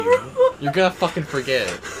You're gonna fucking forget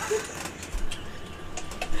it.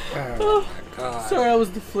 Oh my god. Sorry, I was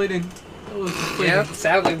deflating. Yeah,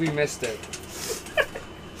 sadly we missed it.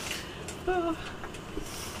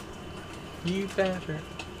 You better.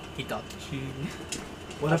 He thought that you...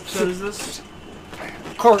 What episode is this?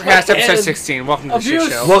 Corkcast episode 16. Welcome to the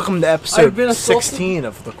shit show. Welcome to I've episode been assaulted. 16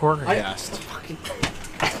 of the Corkcast.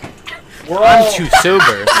 I'm too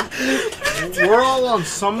sober. We're all on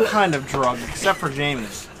some kind of drug, except for Jamie.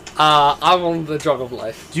 I'm on the drug of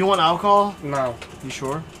life. Do you want alcohol? No. You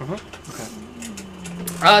sure?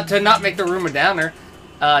 Okay. To not make the room a downer,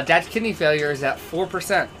 Dad's kidney failure is at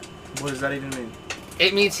 4%. What does that even mean?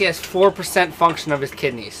 It means he has 4% function of his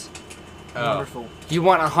kidneys. Wonderful. You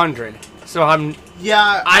want 100. So I'm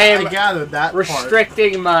Yeah, I am I gathered that part.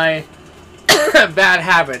 restricting my bad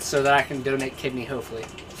habits so that I can donate kidney, hopefully.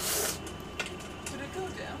 Did it go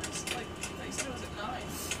down? It's like, they said it was at 9.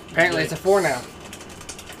 Apparently it's a 4 now.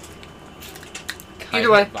 Kind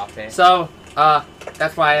Either way, of Mbappe. so,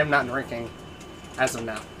 that's why I am not drinking as of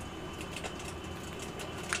now.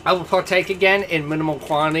 I will partake again in minimal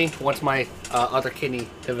quantity once my other kidney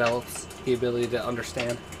develops the ability to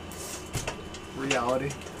understand. Reality.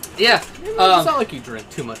 Yeah, It's not like you drink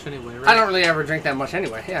too much anyway, right? I don't really ever drink that much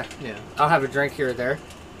anyway, yeah. Yeah. I'll have a drink here or there.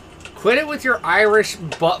 Quit it with your Irish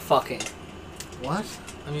butt fucking. What?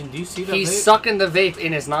 I mean, do you see that He's vape? sucking the vape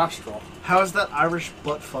in his nostril. How is that Irish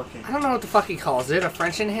butt fucking? I don't know what the fuck he calls it, a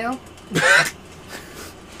French inhale?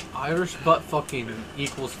 Irish butt fucking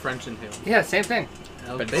equals French inhale. Yeah, same thing.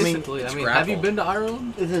 But Basically, it's I mean, have you grapple. been to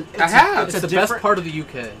Ireland? I have. It's the best part of the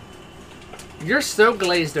UK. You're so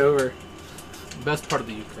glazed over. Best part of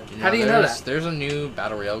the UK. How do you know that? There's a new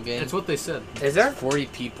battle royale game. It's what they said. Is there? 40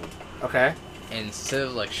 people. Okay. And instead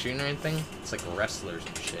of like shooting or anything, it's like wrestlers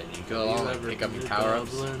and shit. You go along and pick up your power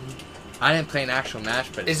ups. I didn't play an actual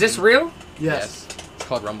match, but Is this real? Yes. It's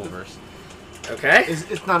called Rumbleverse. Okay.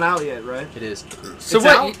 It's not out yet, right? It is. So It's what?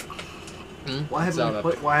 out? Why It's haven't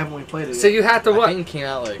out why haven't we played it So yet? you have to I what? think it came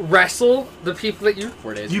out like Wrestle the people that you.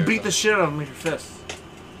 4 days You ago. beat the shit out of them with your fists.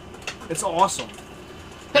 It's awesome.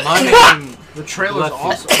 My name, The trailer's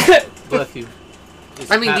Bless awesome. bless you. is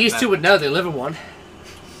I mean, Pat these two would know. They live in one.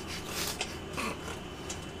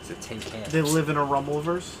 It's a tin can. They live in a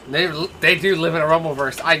Rumbleverse. They do live in a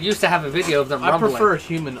Rumbleverse. I used to have a video of them I rumbling. prefer a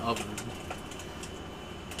human oven.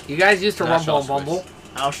 You guys used to Nash rumble and Auschwitz. bumble.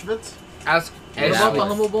 Auschwitz? As What Yeah, about the but-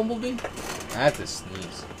 humble bumblebee? I had to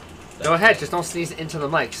sneeze. Go ahead, just don't sneeze into the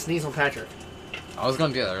mic. Sneeze on Patrick. I was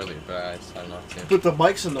gonna do that earlier, but I decided not to. But the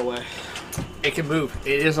mic's in the way. It can move.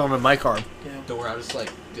 It is on the mic arm. Don't worry, I'll just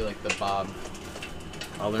like do like the bob.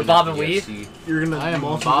 I'll learn The bob that and UFC. weave? You're gonna I am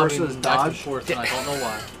multiverse bobbing as back and Dodge. forth, and I don't know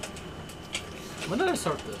why. When did I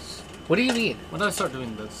start this? What do you mean? When did I start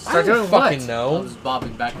doing this? Start I don't doing what? fucking I know. was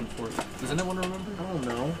bobbing back and forth. Does anyone remember? I don't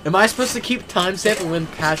know. Am I supposed to keep timestamping when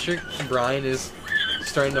Patrick Bryan is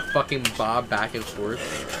starting to fucking bob back and forth?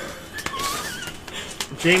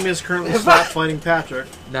 Jamie is currently stop fighting Patrick,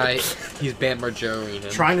 Nah, he's Bam Margerian.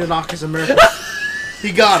 trying to knock his American.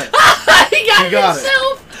 He got it. he got, He got it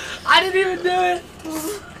himself! I didn't even do it!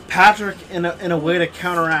 Patrick, in a way to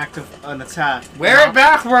counteract an attack. Wear it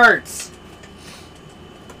backwards!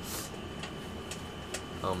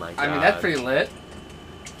 Oh my god. I mean, that's pretty lit.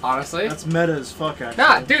 Honestly. That's meta as fuck, actually.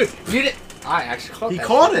 Nah, dude, you didn't. I actually caught He that.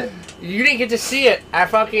 caught it. You didn't get to see it at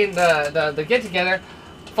fucking the get together.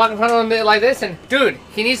 Fucking put on it like this, and dude,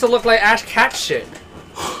 he needs to look like Ash Cat shit.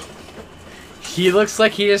 He looks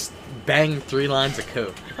like he just banged 3 lines of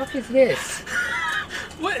coke. What is this?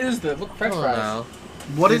 What is that? What French Oh, fries. no.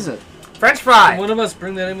 What is it? French fry. One of us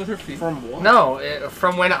bring that in with her feet. From what? No,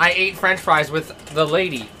 from when I ate French fries with the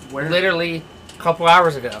lady. Where? Literally a couple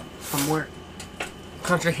hours ago. From where?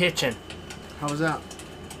 Country Kitchen. How was that?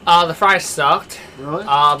 The fries sucked. Really?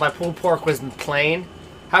 My pulled pork was plain.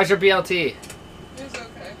 How's your BLT? It was okay.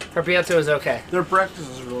 Her BLT was okay. Their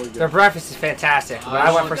breakfast is really good. Their breakfast is fantastic, but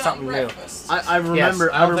I went for Done something new. breakfast. I remember. Yes,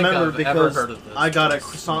 I don't think remember I've ever because heard of this I got a my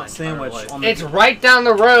croissant entire sandwich life. on the. It's right down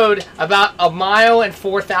the road, about 1 mile and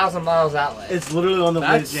 4,000 miles outlet. It's literally on the way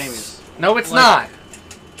to That's- Jamie's. No, it's like- not.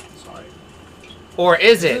 Sorry. Or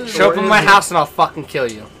is it? Show up Or in is my it? house and I'll fucking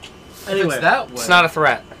kill you. If Anyway, it's that way. It's not a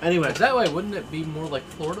threat. anyway, If that way, wouldn't it be more like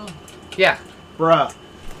Florida? Yeah. bruh.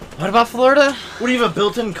 What about Florida? What do you have a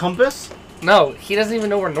built-in compass? No, he doesn't even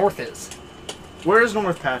know where north is. Where is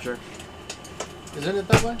North Patrick? Isn't it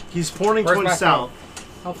that way? He's pointing Where's towards my south.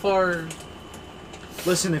 How far?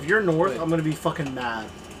 Listen, if you're north, Wait. I'm gonna be fucking mad.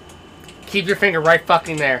 Keep your finger right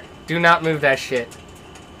fucking there. Do not move that shit.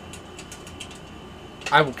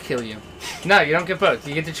 I will kill you. No, you don't get both.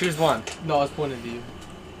 You get to choose one. No, I was pointing to you.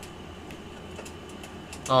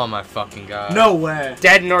 Oh my fucking god. No way.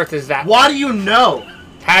 Dead north is that. Why do you know?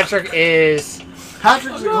 Patrick is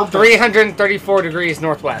Patrick's a compass. 334 degrees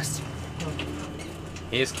northwest.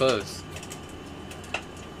 He is close.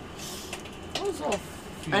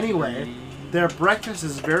 Anyway, their breakfast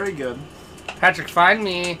is very good. Patrick, find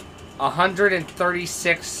me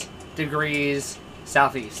 136 degrees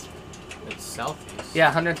southeast. It's southeast. Yeah,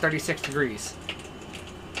 136 degrees.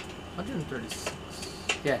 136.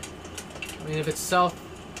 Yeah. I mean, if it's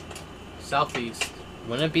southeast,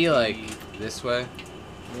 Wouldn't it be like this way?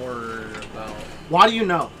 more about. Why do you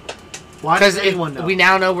know? Why Because does anyone know? we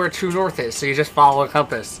now know where true north is, so you just follow a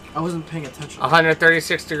compass. I wasn't paying attention.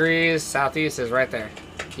 136 degrees southeast is right there.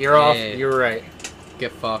 You're off. Yeah. You were right.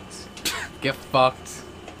 Get fucked. Get fucked.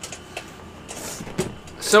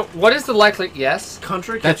 So, what is the likely? Yes.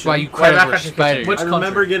 Country That's kitchen. why you Why credit not were country kitchen? spiders. Which I remember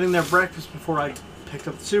country? getting their breakfast before I picked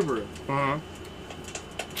up the Subaru.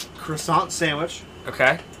 Mm-hmm. Croissant sandwich,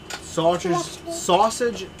 Okay. sausage,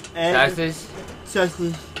 egg,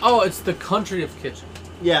 sausage. Oh, it's the country of kitchen.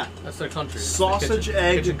 Yeah, That's their country. It's the Sausage, kitchen.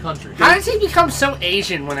 egg. Kitchen country. How does he become so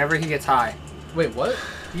Asian whenever he gets high? Wait, what?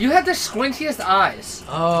 You have the squintiest eyes.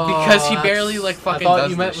 Oh, Because he that's- barely, like, fucking I thought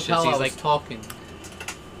does you meant this with shit. how He's I was like- talking.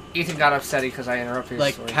 Ethan got upset because I interrupted his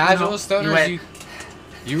Like story. casual No, stoners, you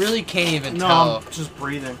you really can't even no, tell I'm just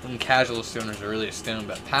breathing. when casual stoners are really a stone.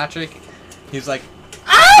 But Patrick, he's like,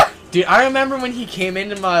 ah! Dude, I remember when he came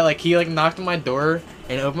into my, like, he, like, knocked on my door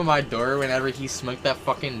and opened my door whenever he smoked that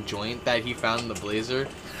fucking joint that he found in the Blazer.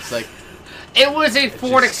 It's like, It was a I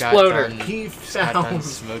Ford just got Exploder. done- He got done found.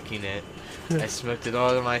 smoking it. I smoked it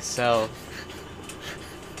all to myself.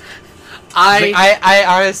 I I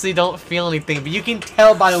honestly don't feel anything, but you can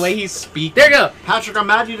tell by the way he's speaking. there you go. Patrick, I'm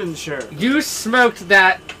mad you didn't share. You smoked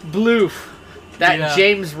that bloof that Yeah.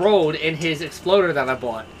 James rolled in his Exploder that I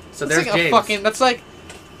bought. So That's there's like James. that's like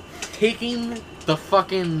taking the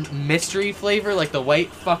fucking mystery flavor, like the white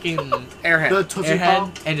fucking Airhead. The Tootsie airhead,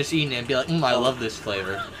 Pop. and just eating it and be like, I love this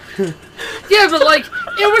flavor. Yeah, but like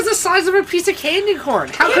it was the size of a piece of candy corn.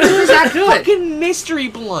 How could it be that good? Fucking mystery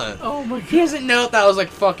blunt. Oh my He doesn't know if that was like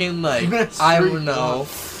fucking like I Mystery don't know,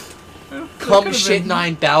 god. cum shit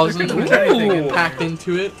 9000 could've been anything in packed there.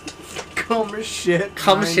 into it. Cum shit.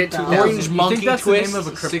 Cum shit 9,000. Orange You monkey think that's twist, the name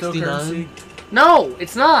of a 69. cryptocurrency? No,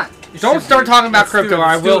 it's not. It Don't should start be. talking about Let's do crypto it, or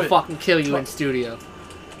I let's do will it. fucking kill you in studio.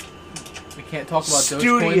 We can't talk about Dogecoin.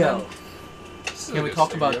 Studio. Then? Can we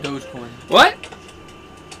talk about Dogecoin? What?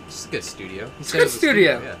 It's a good studio. It's a good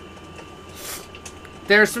studio.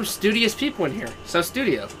 There are some studious people in here. So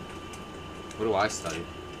studio. What do I study?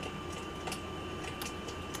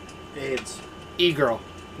 AIDS. E-girl.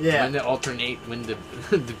 Yeah. When to alternate, when to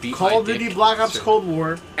the beat Call my of Duty dick. Black Ops Sure. Cold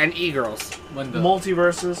War. And e-girls. When the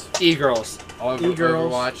Multiverses. E-girls.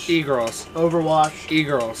 E-girls. Overwatch. E-girls. Overwatch.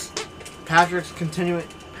 E-girls. Patrick's continuing.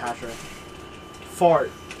 Patrick.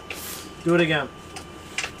 Fart. Do it again.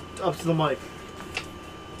 Up to the mic.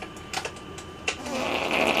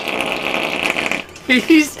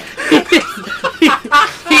 He's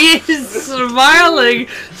he is smiling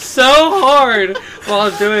so hard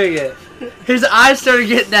while doing it. His eyes started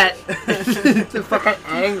getting that the fucking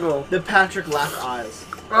angle. The Patrick laugh eyes.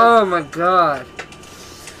 Oh my god.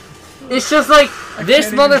 It's just like this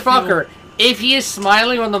can't even motherfucker. If he is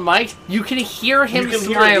smiling on the mic, you can hear him You can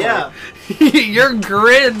hear smiling. it, Your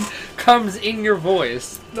grin comes in your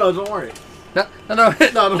voice. No, don't worry. No, No,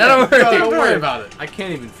 don't worry. don't worry about it. I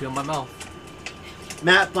can't even feel my mouth.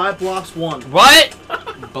 Matt, buy Blops 1. What?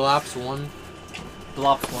 Blops 1.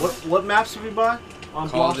 Blops one. What maps did we buy? On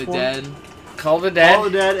Call of Blops the 1? Dead. Call the Dead, All the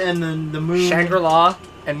Dead and then the Moon. Shangri-La,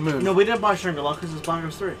 and Moon. No, we didn't buy Shangri-La because it's Black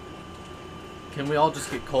Ops 3. Can we all just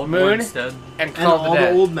get Cold Moon? War instead? and And Call all the the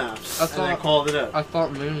Dead. old maps. I And then thought- Call of the Dead. I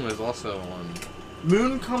thought Moon was also one.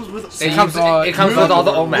 Moon comes with... So It you comes. bought It comes Moon? with all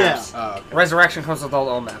the old Yeah. maps. Oh, okay. Resurrection comes with all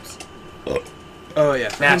the old maps. Oh, yeah.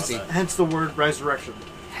 Nasty. Hence the word Resurrection.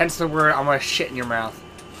 Hence the word I'm gonna shit in your mouth.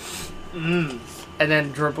 Mmm. And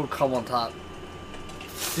then dribble cum on top.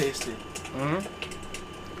 Tasty. hmm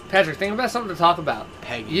Patrick, think about something to talk about.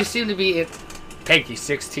 Peggy. You seem to be at Peggy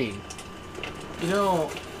 16. You know,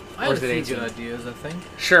 I Or had is a it few 18? good ideas, I think.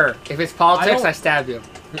 Sure, if it's politics, don't- I stab you.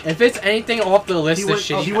 If it's anything off the list He of went,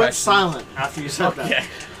 shitty he went questions, silent after you said that.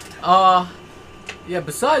 Yeah,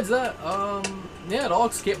 besides that, yeah, it all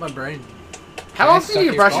escaped my brain. How can I often suck do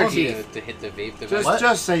you brush your phone teeth? to hit the vape device? Just, What?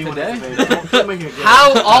 just say you want to Today? debate. Don't make it good.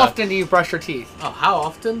 How often do you brush your teeth? Oh, how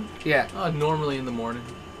often? Yeah. Normally in the morning.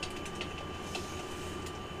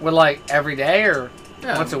 Well, like every day or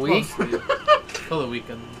Yeah, once a week? mostly. For the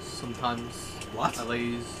weekends, sometimes. What? I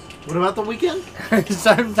lays. What about the weekend?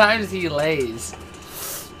 Sometimes he lays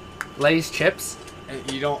chips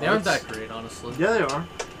You don't. They aren't that great, honestly. Yeah, they are.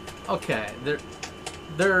 Okay,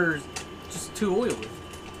 they're just too oily,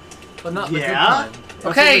 but not the good Yeah? kind.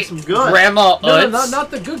 Okay, Makes them good. Grandma No, Utz. not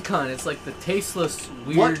the good kind. It's like the tasteless,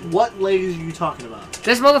 weird. What Lay's are you talking about?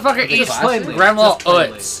 This motherfucker The eats classic? Grandma Just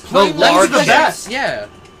plain Utz. Plain The Lay's are large the shit. best. Yeah.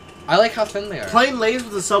 I like how thin they are. Plain Lay's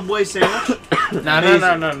with a Subway sandwich?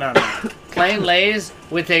 No. Plain Lay's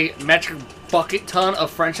with a metric bucket ton of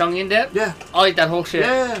French onion dip. Yeah. I'll eat that whole shit.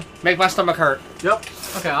 Yeah. Make my stomach hurt. Yep.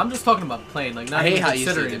 Okay, I'm just talking about plain, like not I hate even how you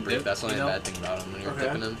say considering dip. That's the you only know? bad thing about them when you're Okay.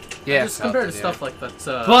 dipping them. Yeah. Just compared to Yeah. stuff like that's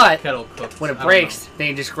But kettle cooked. When it I don't breaks, know. then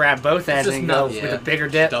you just grab both ends just and go not- with a bigger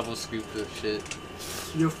dip. Double scoop of shit.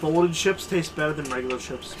 Your folded chips taste better than regular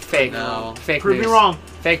chips. Fake. No. Fake Prove news. me wrong.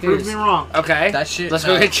 Fake Prove news. me wrong. Okay. That shit. Let's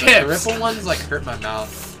go get The chips. ripple ones like hurt my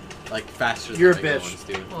mouth, like faster than You're a the regular bitch. ones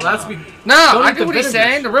do. Well, that's be. No, Don't I eat get the what he's vinegar.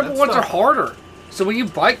 saying. The ripple That's ones are tough. harder. So when you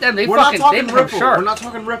bite them, they We're not fucking talking become ripple. sharp. We're not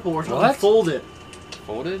talking ripple. We're talking What? folded.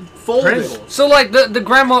 Folded. Folded. Pringles. So like the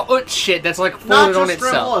Grandma Utz shit that's like Not folded on just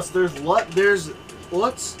itself. granolas. There's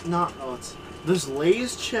Utz, not Utz. There's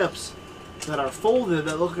Lay's chips that are folded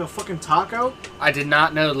that look like a fucking taco. I did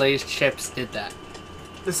not know Lay's chips did that.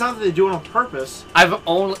 It's not that they do it on purpose. I've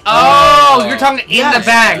only. Oh, you're talking in Yes, the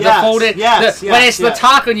bag, yes, the folded. yes, the, when yes, it's yes. the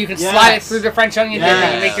taco, and you can slide it Yes. through the French onion dip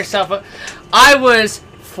and you Yes. make yourself a. I was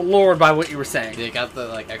floored by what you were saying. They got the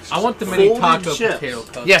like extra. I want the mini Folded taco chips. potato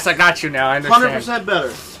cup. Yes, I got you now. I understand. 100%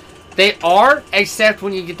 better. They are, except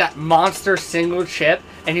when you get that monster single chip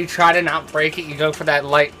and you try to not break it, you go for that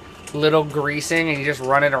like little greasing and you just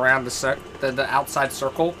run it around the outside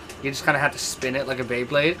circle. You just kind of have to spin it like a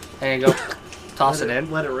Beyblade and you go toss it in,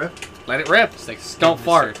 Let it rip. let it rip. It's like skin Don't the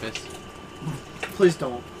fart. surface. Please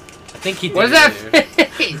don't. I think he did. What is that earlier.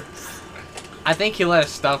 face? I think he let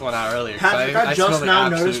his stuff one out earlier. 'cause Patrick, I just smelled now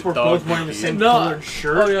like noticed absolute we're dog both wearing the pee. same No. colored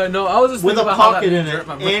shirt Oh yeah, no, I was just with a thinking about how pocket that in would it, hurt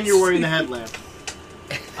my and brains. you're wearing the headlamp.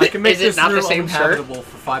 I can make Is it this not the room same shirt? uninhabitable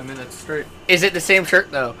for 5 minutes straight. Is it the same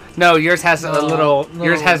shirt though? No, yours has a No, little. no,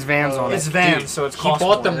 yours has Vans on It's it. Vans, Dude, so it's He cost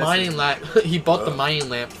bought the more. mining lamp. He bought the mining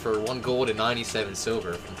lamp for 1 gold and 97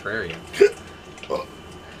 silver from Terraria.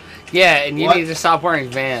 Yeah, and you What? need to stop wearing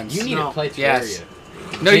Vans. You need No. to play Terraria. Yes.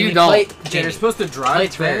 No, Jamie, you don't. play- You're Jamie, supposed to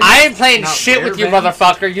drive Play Vans. I ain't playing Not shit wear with you, Vans?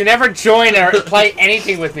 motherfucker. You never join or play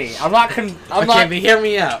anything with me. I'm not. I'm okay, not. but hear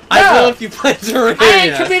me out. No. I will if you play Terraria. I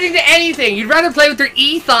ain't committing to anything. You'd rather play with your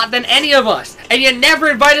e-thought than any of us, and you never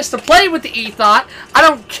invite us to play with the e-thought. I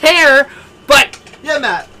don't care, but Yeah,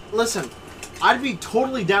 Matt, listen. I'd be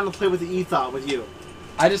totally down to play with the e-thought with you.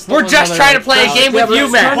 I just We're just trying to play a game Yeah, with but you,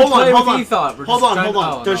 it's man. trying to Hold on, play hold with on. E-thought. We're Hold just on, trying- hold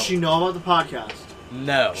on. oh, Does no. she know about the podcast?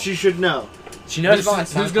 No. She should know. She knows Who's, about my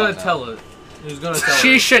who's gonna SoundCloud now. tell it? Who's gonna tell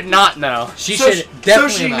She her? should not know. She so should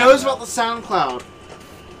definitely. So she know knows that. about the SoundCloud,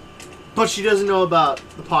 but she doesn't know about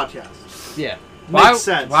the podcast. Yeah. Why? Makes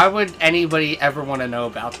sense. Why would anybody ever want to know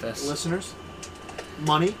about this? Listeners,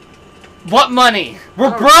 money. What money? We're I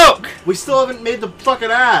don't- broke. We still haven't made the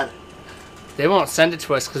fucking ad, They won't send it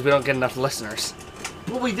to us because we don't get enough listeners.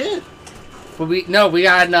 but we did. But we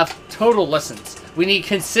got enough total listens. We need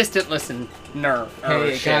consistent listener.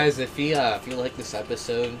 Hey shit. guys, if you like this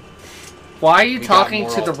episode, Why are you we got talking more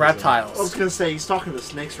to the autism. I was reptiles? gonna say he's talking to the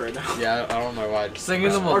snakes right now. yeah, I don't know why. I just Singing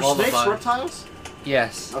them a Are snakes lullaby. reptiles?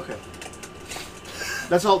 Yes. Okay.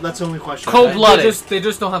 That's all. That's the only question. Cold-blooded. They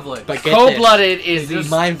just don't have legs. But get Cold-blooded is They the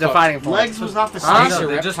just mind fuck. defining point. Legs was not the Huh? snake. Snakes No,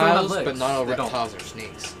 are they just don't have reptiles, legs. but not all They don't. reptiles are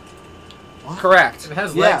snakes. Correct. If it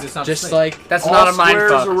has Yeah, legs, it's not a Just snake. like That's All not a mind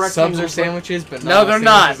squares fuck. are rectangles, subs are but- sandwiches, but No, they're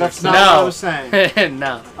not. That's not. not what I No. was saying.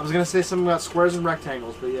 No. I was gonna say something about squares and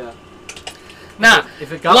rectangles, but yeah. Nah.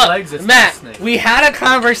 If it got Look, legs, it's Matt, not a snake. we had a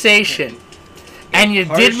conversation. And you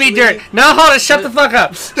did me Partially- dirt. No, hold on. Shut the fuck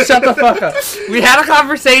up. Shut the fuck up. We had a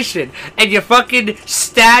conversation, and you fucking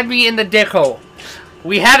stabbed me in the dick hole.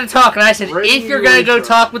 We had a talk, and I said, Right if in you're your gonna go intro.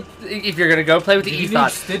 talk with, if you're gonna go play with the Did you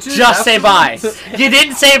e-thought, need stitches just say bye. afterwards? You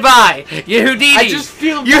didn't say bye. You Houdini. I just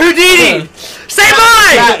feel You Houdini. Say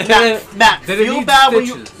bye. Matt, Did it feel need bad when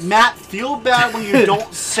you stitches? Matt, feel bad when you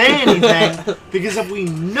don't say anything because if we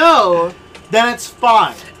know, then it's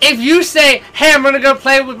fine. If you say, hey, I'm gonna go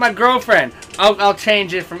play with my girlfriend, I'll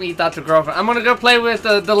change it from e-thought to girlfriend. I'm gonna go play with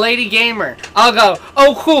the lady gamer. I'll go,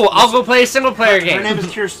 oh cool, I'll go play a single player Her game. name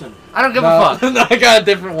is Kirsten. I don't give a fuck. No, I got a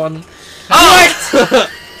different one. Oh!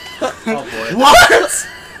 Oh boy.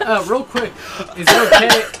 What? Real quick, is it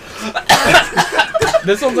okay?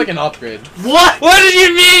 This one's like an upgrade. What? What do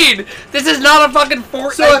you mean? This is not a fucking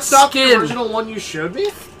Fortnite So it's not the skin. original one you showed me?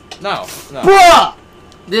 No, no. Bruh!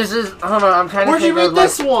 This is, hold on, I'm trying to Where'd you think of read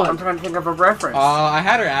this I'm one? trying to think of a reference. I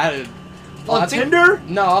had her added. On I think- Tinder?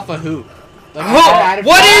 No, off of who? Like, I had it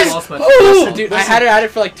What for- is? lost my- Ooh! Dude, I had it at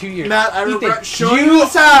it for like 2 years. Matt, I Ethan, regret showing you- you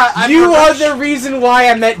this hat. You are the reason why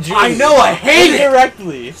I met Julie. I know, I hate it.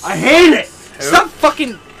 Indirectly. I hate it. Stop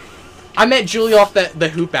fucking. I met Julie off the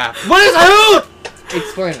Hoop app. What is hoop?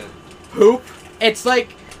 Explain it. Hoop. It's like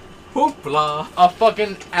Hoopla. a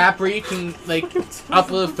fucking app where you can like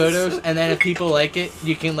upload photos, and then if people like it,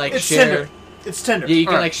 you can like It's share. Tinder. It's Tinder. Yeah, you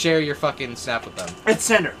can Alright. like share your fucking snap with them. It's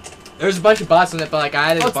Tinder. There's a bunch of bots on it, but like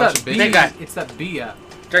I added What's a bunch that of B? bitches. Big guy. It's that B app.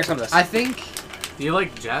 Drink some of this. I think Do you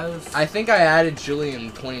like jazz? I added Julie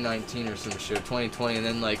in 2019 or some shit, 2020, and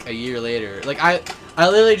then like a year later, like I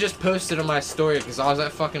literally just posted on my story because I was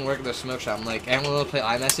at fucking work at the smoke shop. I'm like, anyone want to play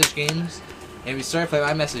iMessage games? And we started playing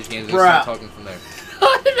iMessage games and we started talking from there.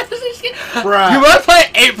 Bruh. You want to play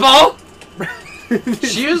 8-ball?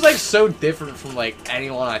 She was like so different from like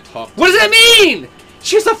anyone I talked to. What does that mean?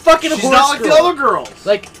 She was a fucking She's horse not like girl. the other girls.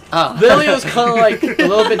 Like Oh. Lily was kind of like a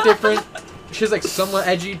little bit different. She was like somewhat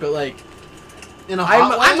edgy, but like In a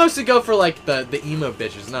hot I way? mostly go for like the emo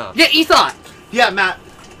bitches. No. Yeah, Ethot. Yeah, Matt.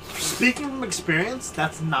 Speaking from experience,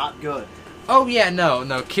 that's not good. Oh yeah, no.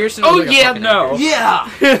 Kirsten. Oh was, like, a yeah, fucking no.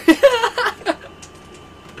 Yeah.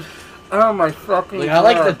 Oh my fucking Like I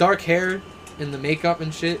like the dark hair and the makeup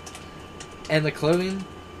and shit, and the clothing,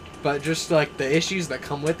 but just like the issues that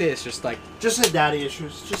come with it, it's just like Just say daddy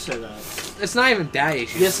issues. Just say that. it's not even daddy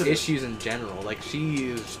issues. Yes, It's it is. issues in general. Like she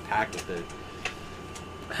is packed with it.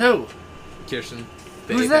 Who? Kirsten,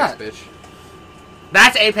 the Who's Apex that? bitch.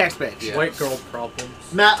 That's Apex bitch. Yeah. White girl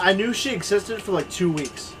problems. Matt, I knew she existed for like 2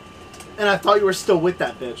 weeks, and I thought you were still with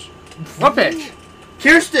that bitch. What bitch?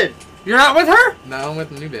 Kirsten. You're not with her? Now I'm with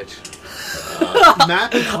the new bitch.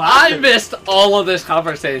 Matt, the I classic. missed all of this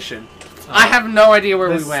conversation. I have no idea where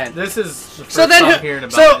we went. This is the first So then, time hearing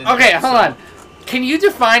about so it, okay, so- hold on. Can you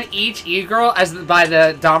define each e-girl as by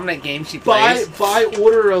the dominant game she plays? by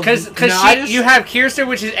order of. Because No, I just- you have Kirsten,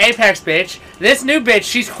 which is Apex bitch. This new bitch,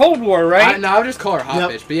 she's Cold War, right? No, I would just call her hot Yep.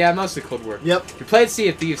 bitch. But yeah, mostly Cold War. Yep. We played Sea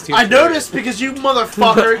of Thieves too. I for- noticed because you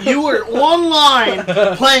motherfucker, you were online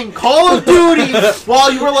playing Call of Duty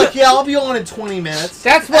while you were like, yeah, I'll be on in 20 minutes.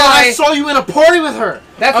 That's And I why. saw you in a party with her.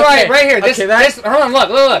 That's Okay, right here. This, okay, that- this. Hold on,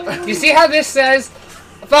 look. You see how this says?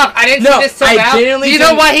 Fuck, I didn't No, see this till I now. genuinely Do you know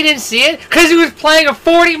didn't- why he didn't see it? Because he was playing a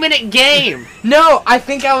 40-minute game. No, I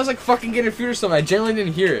think I was like fucking getting food or something. I genuinely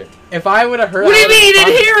didn't hear it. If I would have heard, What do I you mean you would've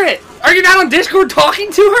didn't hear it? Are you not on Discord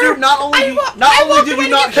talking to her? Dude, not only did you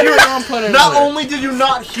not hear it, not only did you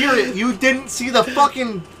not hear it, you didn't see the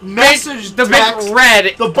fucking message the text, big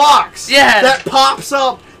red. the box Yeah. that pops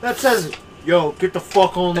up that says, yo, get the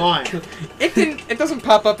fuck online. It didn't. It doesn't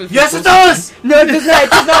pop up. If Yes, you it does! No, it does not. It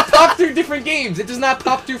does not pop through different games. It does not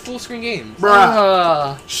pop through full screen games.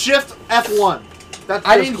 Bruh. Shift F1. That's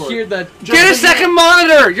I didn't Discord. hear that. Just Get a so you- second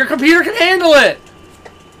monitor. Your computer can handle it.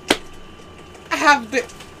 I have the.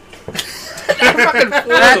 Fucking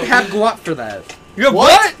I have guap for that. You have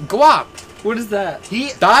What? Guap. What is that?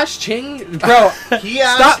 He Dash Ching, bro. he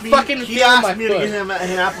asked Stop me, fucking he feeling asked my me to foot. get him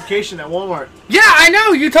an application at Walmart. Yeah, I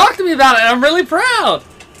know. You talked to me about it. And I'm really proud.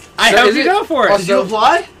 I So hope is you it- go for it. Did you So-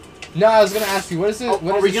 apply? No, I was gonna ask you. What is it?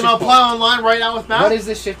 What Are is we this gonna shit apply called? online right now with Matt? What is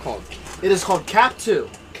this shit called? It is called Cap 2.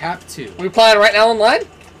 Cap 2. we applying right now online?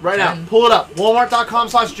 Right now. Ten. Pull it up.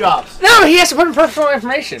 Walmart.com/jobs. No, he has to put in personal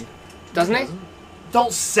information, doesn't he?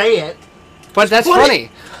 Don't say it. But that's Put funny.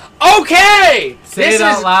 Okay, Say this it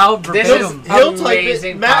out is loud, this verbatim. is- He'll type it.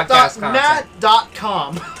 Amazing podcast content.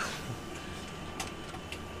 Matt.com.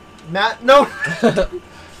 Matt, no.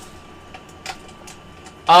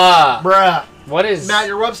 Bruh. what is? Matt,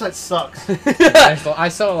 your website sucks. I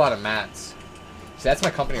sell a lot of mats. See, that's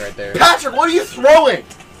my company right there. Patrick, what are you throwing?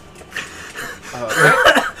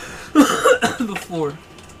 the floor.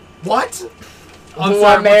 What? I'm Who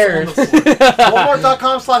sorry, I'm there. what's on the floor?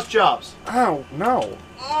 Walmart.com/jobs. Oh no.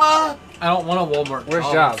 I don't want a Walmart. Where's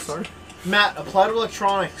job. Jobs? Sorry. Matt, apply to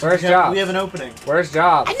electronics. Where's we have, Jobs? We have an opening. Where's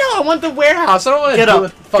Jobs? I know. I want the warehouse. I don't want to Get deal up,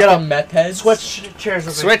 with get fucking up. meth heads. Switch chairs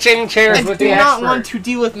with me. Switching chairs I with do the not expert. want to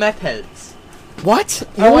deal with meth heads. What?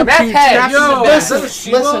 I want to meth heads. trap Yo, the is meth- that a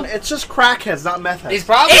Shiva? Listen, it's just crackheads, not meth heads. He's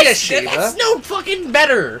probably a It's, Shiva. that's no fucking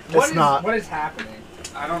better. It's not. What is happening?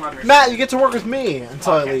 I don't understand. Matt, you get to work with me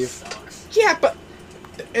until I Podcast leave. sucks. Yeah, but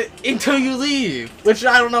until you leave, which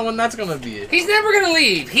I don't know when that's gonna be. He's never gonna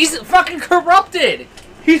leave. He's fucking corrupted.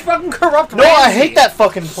 He's fucking corrupt. No, I Ramsey. hate that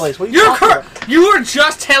fucking place. What are you You're talking about? You were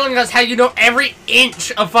just telling us how you know every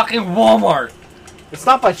inch of fucking Walmart. It's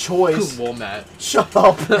not by choice. Walmart. Shut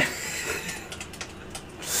up.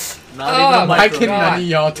 Not Oh, even a my Why micro. can God. none of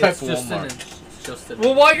y'all type It's just an Walmart? inch. It's just an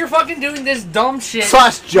Well, while you're fucking doing this dumb shit,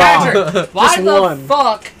 Slash job. Patrick, why Just the one.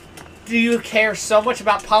 fuck do you care so much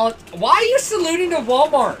about Why are you saluting to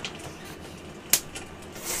Walmart?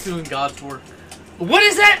 It's doing God's work. What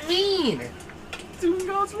does that mean? Doing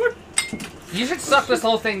God's work. You should suck this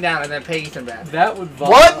whole thing down and then pay Ethan back. That would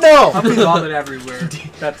vomit. What? No. Probably vomit everywhere.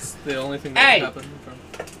 That's the only thing that Hey. would happen.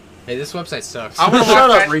 Hey, this website sucks. I wanna Shut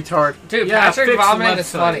watch up, that. retard. Dude, Yeah, Patrick fix the vomiting is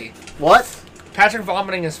website. funny. What? Patrick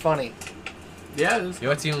vomiting is funny. Yeah, it is. You know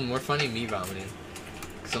what's even more funny? Me vomiting.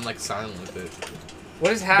 Because I'm like silent with it.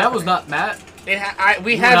 What is happening? That was not Matt. We You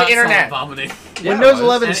were have not internet. silent vomiting. Yeah, Windows it was.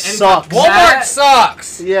 11 And sucks. anytime- Walmart Matt-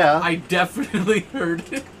 sucks. Yeah. I definitely heard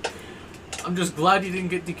it. I'm just glad you didn't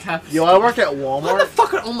get decapitated. Yo, I work at What the Walmart.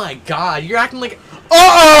 fuck? Oh my god, you're acting like.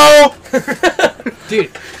 Uh-oh! Dude,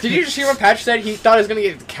 did you just hear what Patrick said? He thought he was gonna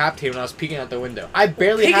get decapitated when I was peeking out the window. I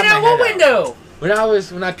barely Peeking had my out what head out.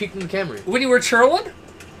 window? When I peeked in the camera. When you were churling?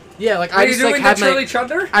 Yeah, like Were I you just like doing had the my. Charlie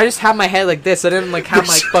Chunder? I just had my head like this. I didn't like have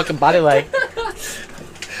my fucking body like.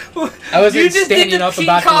 I You wasn't just did standing the up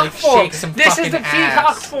about to peacock like form. shake some This fucking is the peacock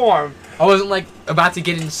ass. form. I wasn't like about to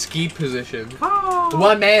get in ski position.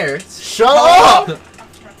 One mare. Shut up! I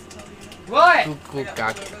forgot to tell you. What? Cool, I got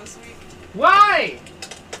cock. pulled over this week. Why?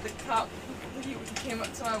 The cop, he came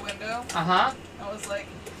up to my window. Uh-huh. I was like,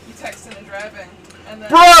 you texting and driving. And then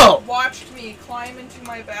Bro! watched me climb into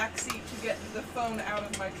my back seat to get the phone out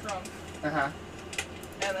of my trunk. Uh-huh.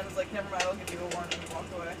 And then was like, never mind, I'll give you a warning and walk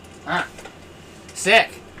away. Sick.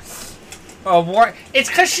 Oh, boy. It's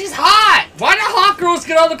because she's hot. Why do hot girls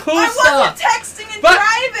get all the cool I stuff? wasn't texting and But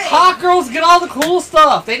driving! hot girls get all the cool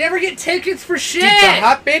stuff. They never get tickets for shit. Dude, the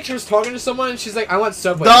hot bitch was talking to someone and she's like, I want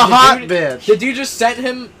Subway. The And hot dude- bitch. The dude just sent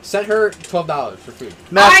her $12 for food.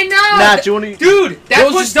 Matt, I know. Matt, do you want to... Dude, that's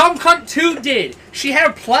Girls what just- Dumb Cunt 2 did. She had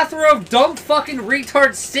a plethora of dumb fucking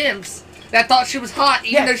retard simps that thought she was hot,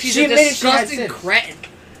 even Yeah, though she's she a admitted she had disgusting simps. cretin.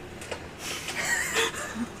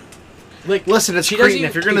 Like, Listen, it's She doesn't Cretan.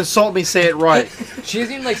 If even- you're going to insult me, say it right. she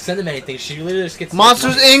doesn't even like send them anything. She literally just gets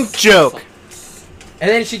Monsters like, Inc. joke. and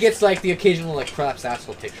then she gets like the occasional like collapsed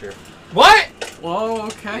asshole picture. What? Whoa,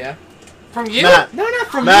 okay. Yeah. From you? Matt, No, not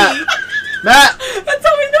from Matt, me. Matt, That's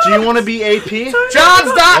how we know! do you want to be AP? What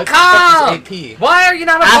Jobs.com! the fuck is AP? Why are you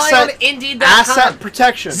not applying Asset- on Indeed.com? Asset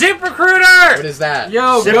protection. What ZipRecruiter! is that?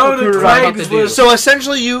 Yo, Zip go to recruiter. I'm about to do. Craigslist. So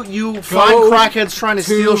essentially, you find crackheads trying to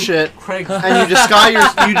steal shit, Craigslist.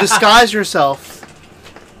 and you disguise yourself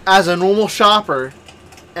as a normal shopper,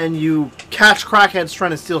 and you catch crackheads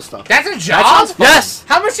trying to steal stuff. That's a That job? sounds fun. Yes,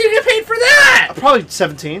 How much do you get paid for that? probably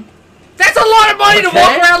 17. That's a lot of money to Okay.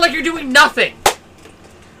 walk around like you're doing nothing.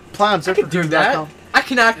 Apply on I could do that. ZipRecruiter.com. I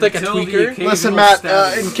can act like a Until the tweaker. occasion- Listen, Occasional Matt,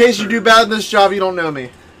 status. in case you do bad in this job, you don't know me.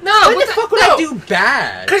 No, What the fuck would I do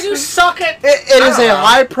bad? Because you suck at... It is a You'll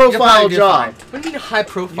high-profile probably do job. fine. What do you mean high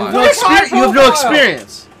profile? You What have, is high you have no profile?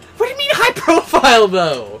 experience. What do you mean high profile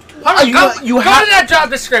though? Go to that job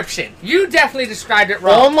description. You definitely described it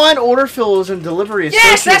wrong. Online order fillers and delivery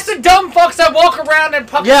Yes, that's associates. the dumb fucks that walk around and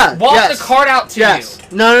Yeah, walk yes. the cart out to Yes.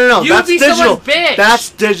 No. You'd That's be digital. someone's bitch. That's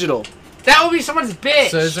digital. you. That would be someone's bitch.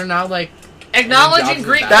 So is there not like Acknowledging jobs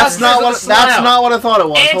Greek in That's customers not with a what. smile. That's not what I thought it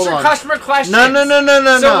was. Hold Answer on. customer questions.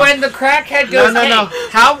 No. So when the crackhead goes, No. hey,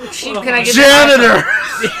 how cheap can I get Janitor.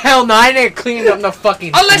 hell no? I didn't clean up the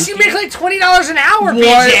fucking. Unless you make like $20 an hour, be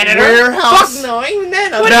What? janitor. Warehouse. Fuck no, even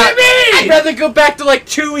then. What That- do you I'd mean? rather go back to like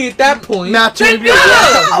Chewy at that point. Not to Then be a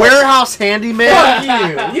no. warehouse handyman.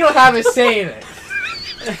 Fuck you. You don't have a say in it.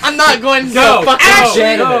 I'm not going to Go. fucking Actually,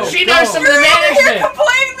 janitor. she knows some of You're the over here management.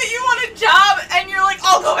 complaining that you want a job, and you're like,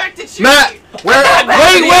 I'll go back to Chewy. Matt,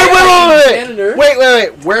 Janitor.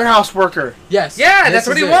 wait. Warehouse worker. Yes. Yeah, this that's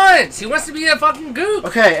what is he it. wants. He wants to be a fucking gook.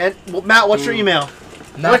 Okay, and well, Matt, what's your email?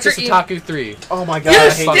 Not What's just your Otaku 3. Oh my god. You I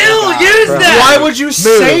hate still that. use bro. that. Why would you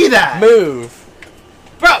say that? Move.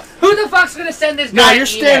 Bro, who the fuck's gonna send this No, guy you're an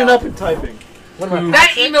standing email? up and typing. What am I?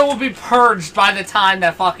 That email will be purged by the time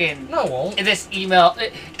that fucking... No, it won't. If this email...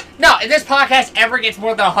 No, if this podcast ever gets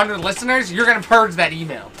more than 100 listeners, you're gonna purge that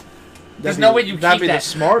email. There's no way you That'd keep be that. the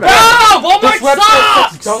smart Bro, Walmart This website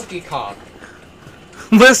says sucks! Donkey Kong.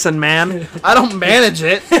 Listen, man, I don't manage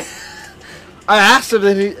it. I asked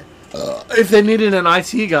if they needed an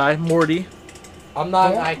IT guy, Morty. I'm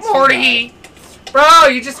not an IT Morty! Bro,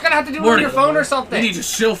 you're just gonna have to do it on Morty. your phone or We something. need to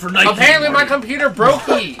chill for night. Apparently my computer broke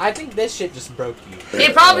me. I think this shit just broke you.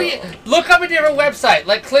 It probably... Look up a different website.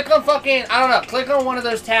 Like, click on fucking... I don't know. Click on one of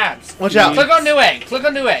those tabs. Watch out. Click on Newegg. Click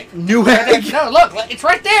on Newegg. New Right there. egg. No, look. It's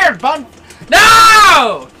right there, bun.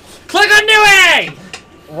 No! Click on Newegg!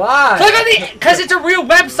 Why? Click on the... Because it's a real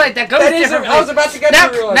website that goes That is. different I was places. about to get Now,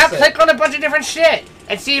 to your now website. click on a bunch of different shit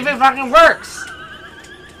and see if it fucking works.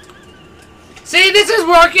 See, this is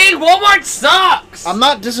working. Walmart sucks. I'm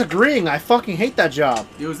not disagreeing. I fucking hate that job.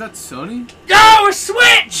 Yo, is that Sony? Yo, a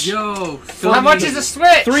Switch. Yo, How much is a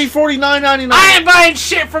Switch? $349.99. I ain't buying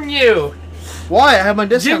shit from you. Why? I have my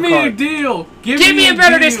Give discount me a card. deal. Give me a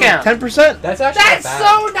better discount. 10%. That's actually That's not bad.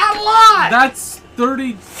 so not a lot. That's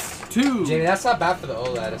 32. Jamie, that's not bad for the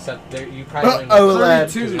OLED, except you probably don't even OLED.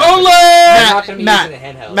 32. You're OLED. not gonna be Matt, using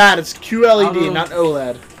a handheld. Matt, it's QLED, Although- not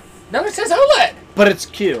OLED. No, it says OLED. But it's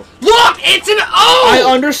Q. Look, it's an I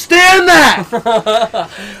O. understand that!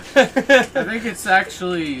 I think it's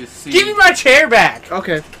actually C. Give me my chair back.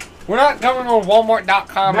 Okay. We're not going on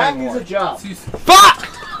Walmart.com Matt anymore. needs a job. C- Fuck!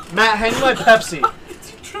 Matt, hand me my Pepsi.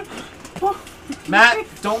 Matt,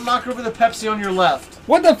 don't knock over the Pepsi on your left.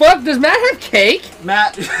 What the fuck? Does Matt have cake?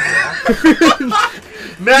 Matt. Matt,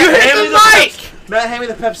 You hit hand me the mic! Pepsi. Matt, hand me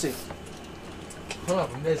the Pepsi. Hold on,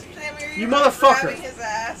 I'm busy. Sammy, are You really motherfucker. grabbing his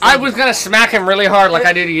ass? I was gonna smack him really hard like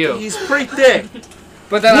I do to you. He's pretty thick.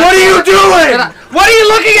 But then What are you doing? What are you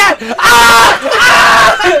looking at? Ah!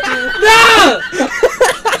 Ah! No!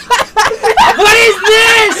 What is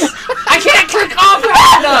this? I can't click off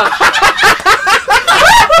fast enough.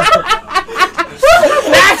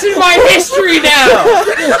 That's in my history now.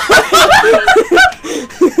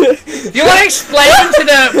 You want to explain to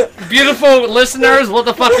the beautiful listeners what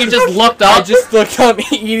the fuck you just looked I up? just looked up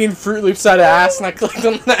eating Fruit Loops out of ass and I clicked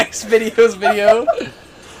on the next video's video.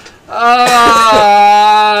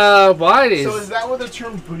 Why is So is that where the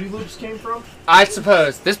term booty loops came from? I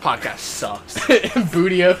suppose this podcast sucks.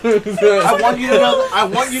 Bootio. I want you to know. I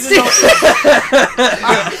want you to know.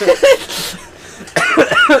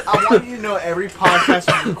 I want you to know every podcast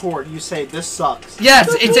you record, you say this sucks. Yes,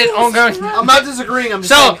 it's an ongoing. I'm not disagreeing. I'm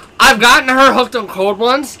just So saying. I've gotten her hooked on cold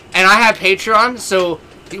ones, and I have Patreon, so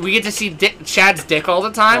we get to see Chad's dick all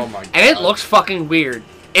the time, Oh my and it God. looks fucking weird.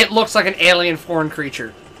 It looks like an alien foreign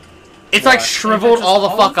creature. It's Why? like shriveled Just all the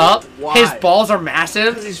all fuck of up. it? Why? His balls are Because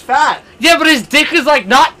massive. he's fat. Yeah, but his dick is like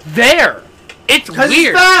not there. It's Because he's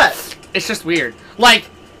weird. fat. It's just weird. Like,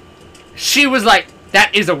 she was like,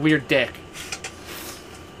 "That is a weird dick."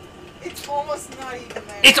 It's almost not even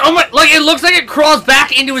there. It's almost like it looks like it crawls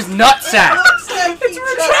back into his nutsack. It looks like he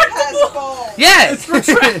just has balls. Yes, it's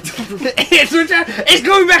retractable. It's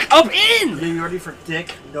going back up in. Are you ready for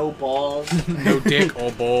dick? No balls. No dick,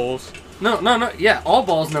 all balls. No. Yeah, all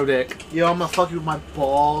balls, no dick. Yo, I'm gonna fuck you with my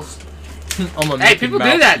balls. I'm a Hey, people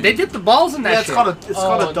do that. They dip the balls in that Yeah, it's shit.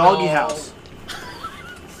 called a doggy no. house.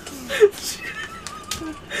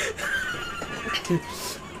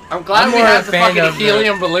 I'm glad I'm we more have a the fan fucking of the-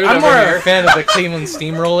 helium balloon I'm over more here. a fan of the Cleveland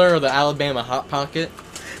Steamroller or the Alabama Hot Pocket.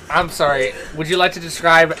 I'm sorry. Would you like to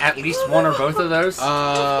describe at least one or both of those?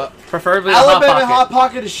 Preferably Alabama the Hot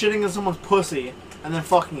Pocket is shitting in someone's pussy and then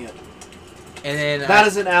fucking it. And then That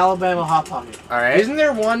is an Alabama Hot Pocket. All right. Isn't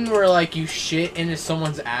there one where like you shit into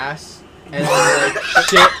someone's ass and then like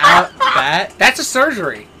shit out that? That's a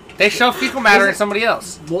surgery. They shove fecal matter in somebody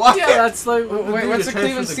else. What? Yeah, that's like. Wait, what's the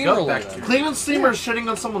Cleveland Steamroller then? Cleveland Steamer is shitting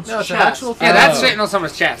on someone's No, it's an chest. actual Yeah, that's Oh. sitting on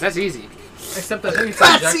someone's chest. That's easy. Except I think it's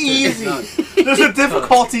That's injected. easy. There's a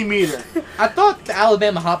difficulty meter. I thought the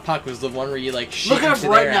Alabama Hot Pocket was the one where you like shit Look it up into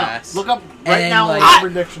right their now. ass. Look up right And, now like, on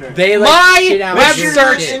Urban Dictionary. They like My shit out web your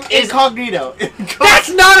search shit. Incognito. That's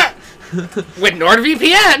not a. With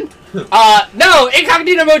NordVPN. No,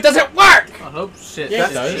 incognito mode doesn't work. I hope shit. Yeah, it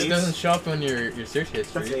That's does. AIDS. It doesn't show up on your search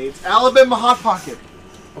That's history. AIDS. Alabama Hot Pocket.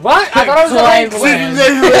 What? I thought it was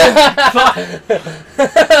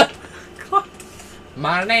Cleveland.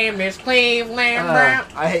 My name is Cleveland Brown.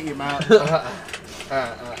 I hate you, Matt. Can we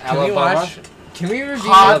Alabama. watch? Can we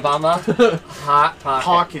review? Alabama. Hot pocket.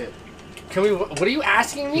 Pocket. Can we? What are you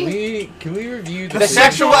asking me? Can we review The The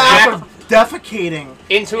sexual sexual act of defecating.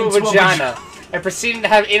 Into a Into a vagina and proceeding to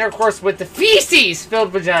have intercourse with the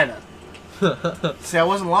feces-filled vagina. See, I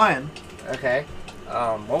wasn't lying. Okay.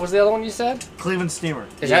 What was the other one you said? Cleveland Steamer.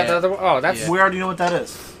 Is that the Yeah. other one? Oh, that's Yeah. We already know what that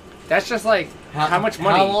is. that's just like how much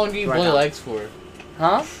money? How long do you I boil have? eggs for?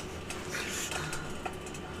 Huh?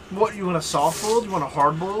 What, you want a soft boiled? You want a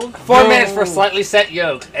hard boiled? 4 No. minutes for slightly set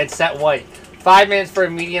yolk and set white. 5 minutes for a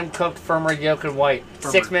medium cooked firmer yolk and white.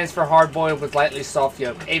 Firmer. 6 minutes for hard boiled with lightly soft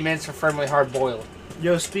yolk. 8 minutes for firmly hard boiled.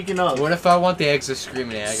 Yo, speaking of. What if I want the eggs to scream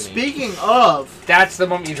in agony? Speaking of, That's the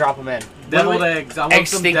moment you drop them in. Deviled eggs. I want Egg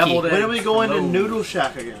some stinky. deviled eggs. when are we going to from Noodle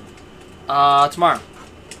Shack again? Tomorrow.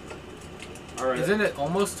 Alright. Isn't it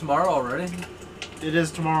almost tomorrow already? It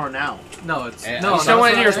is tomorrow now. No, it's Yeah, no. you still no,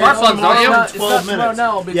 want it's to do your not- smart it's plugs, tomorrow, don't you? not- It's 12 not tomorrow minutes. now.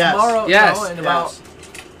 It'll be Yes. tomorrow. Yes. No, in Yes.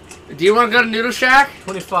 about Do you want to go to Noodle Shack?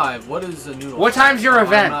 25. What is a noodle? What time's your I'm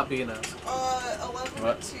event? not being asked. 11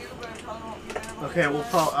 What? to 2, but I probably won't be there. Okay,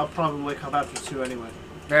 I'll probably wake up after 2 anyway.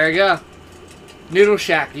 There you go. Noodle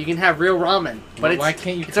Shack. You can have real ramen, but why it's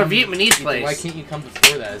can't you? it's a come- Vietnamese place. Why can't you come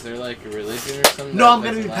before that? Is there like a religion or something? No, that I'm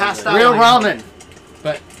gonna place be allows passed it? out. real ramen.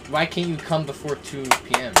 But why can't you come before 2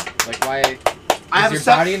 p.m.? Like why? I have your a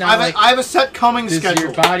set. body not I have, like- I have a set coming Does schedule.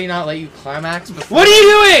 your body not let you climax before? What are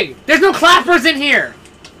you doing? There's no clappers in here.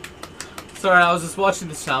 Sorry, I was just watching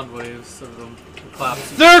the sound waves of them. The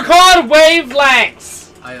claps. They're called wavelengths.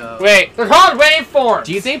 Wait. They're called waveforms.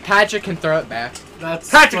 Do you think Patrick can throw it back? That's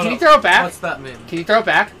Patrick, can you throw it back? What's that mean? Can you throw it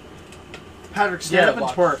back? Patrick, stand up and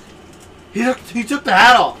watch. twerk. He took the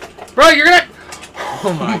hat off. Bro, you're gonna...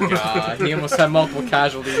 Oh my god, he almost had multiple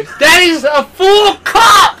casualties. That is a full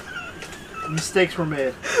cup! Mistakes were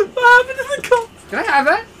made. What happened to the cup? Can I have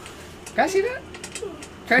that? Can I see that?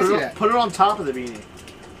 Can I see that? Put it on top of the beanie.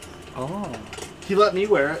 Oh. He let me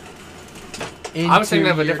wear it. I was thinking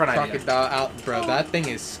of a Into your different idea. crocodile out, bro. That thing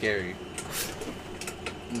is scary.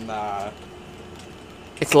 Nah.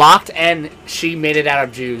 It's locked and she made it out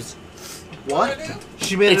of Jews. What?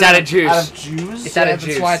 She made It's it out of juice. Out of Jews? It's out of That's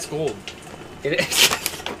juice. why it's gold. It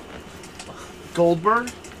is.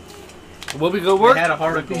 Goldberg? Will we go They work? had a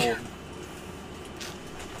heart of gold.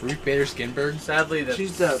 Ruth Bader Skinberg. Sadly, that's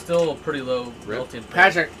She's dead. still a pretty low melting point.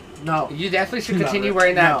 Patrick, No. you definitely should No. continue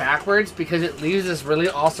wearing that No. backwards because it leaves this really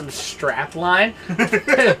awesome strap line.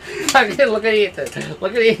 Fucking look at Ethan.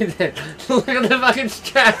 Look at Ethan. Look at the fucking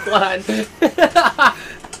strap line.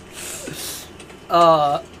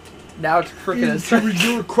 Now it's crooked as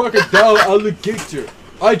You're a crocodile alligator.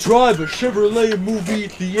 I drive a Chevrolet movie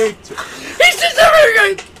theater. He's just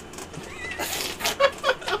over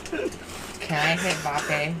Can I hit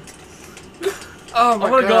Mbappe? Oh I my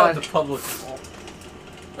want to go out god. to public.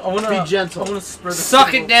 I want to Be gentle. I want to spread the Suck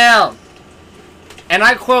signal. it down. And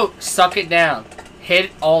I quote, suck it down.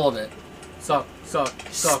 Hit all of it. Suck.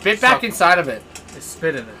 Spit back inside of it.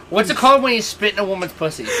 Spit in it. What's it called when you spit in a woman's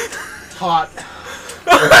pussy? Hot.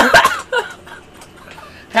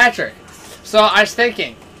 Patrick, so I was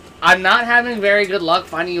thinking, I'm not having very good luck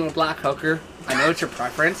finding you a black hooker. I know it's your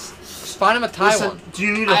preference. Just find him a Taiwan. Listen, do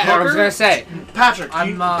you need a I hooker? was gonna say, Patrick, I'm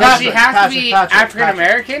you, not- does she Patrick, have to be Patrick, African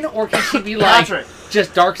American or can she be like Patrick,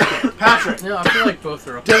 just dark skin? Patrick, Yeah, I feel like both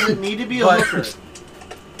are. does it need to be a But- hooker?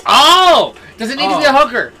 Oh, does it need to be a Oh.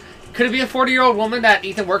 hooker? Could it be a 40-year-old woman that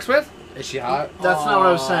Ethan works with? Is she hot? That's not what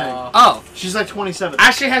I was saying. Oh, She's like 27.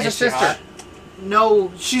 Ashley has a Is she sister. hot?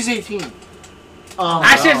 No, she's 18.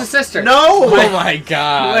 Ashley has a sister. No! Oh my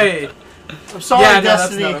god. Wait. I'm sorry, Yeah, no, that's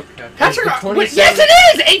Destiny. not okay. Patrick, Is the wait, 27 yes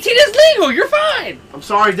it is! 18 is legal, you're fine! I'm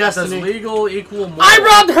sorry, Does Destiny. legal equal moral? I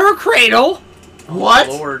robbed her cradle! What?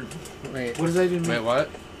 Lord. Wait. What does that even mean? Wait, what?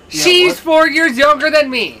 Yeah, She's what? 4 years younger than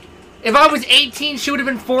me. If I was 18, she would have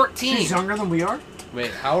been 14. She's younger than we are?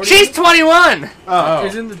 Wait, how old are She's you? 21! Oh.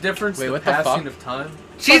 Isn't the difference Wait, the what the passing fuck? of time?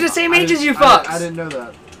 She's the same age as you I fucks. didn't know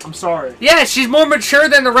that. I'm sorry. Yeah, she's more mature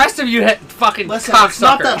than the rest of you fucking Listen, cocksuckers. it's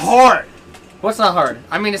not that hard. What's not hard?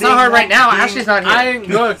 I mean, it's Being not hard right more- now. being- Ashley's not here. I didn't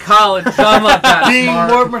go to college. I'm not that Being smart.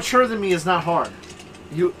 more mature than me is not hard.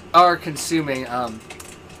 You are consuming, rum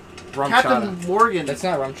chata. Captain Morgan. That's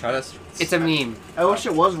not rum chata. It's a meme. I wish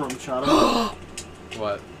it was rum chata.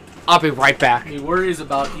 What? I'll be right back. He worries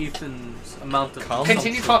about Ethan's amount of Cum?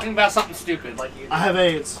 Continue talking about something stupid like you. I have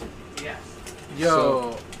AIDS. Yes.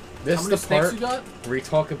 Yo, This how is many the snakes part you got? where we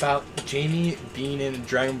talk about Jamie being in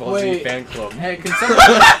Dragon Ball Z Wait. fan club. Hey, can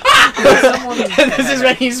someone? can someone This is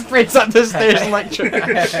when he sprints up the stairs and like.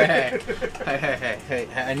 hey,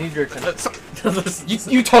 I need your attention.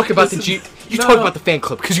 You talk about the Listen, You no, talk no. about the fan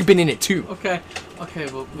club because you've been in it too. Okay,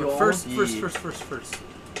 well, Yo. first.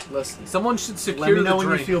 Listen. Someone should secure Let me know the when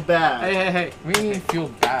drink. you feel bad. Hey. We didn't feel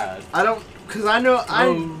bad. I don't, because I know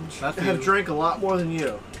I Not have you. drank a lot more than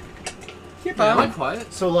you. Yeah, am I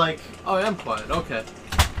quiet? So, like, Oh, I am quiet. Okay.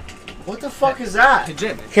 what the fuck is that? Hey,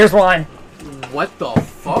 Jamie. Here's wine. What the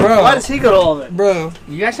fuck? Bro. Why does he get all of it? Bro.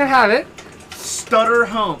 You guys can have it. Stutter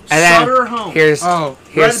home. And then Stutter home. Here's Oh,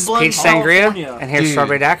 here's Red Blend peach sangria, California. and here's dude,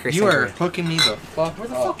 strawberry daiquiri you are sangria. hooking me the fuck Where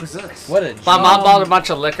the up. fuck was this? What a My mom Jim. bought a bunch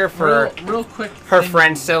of liquor for real quick. her thing.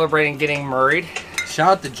 friends celebrating getting married. Shout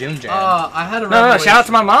out to Jim Jam. I had a No, shout out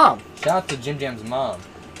to my mom. Shout out to Jim Jam's mom.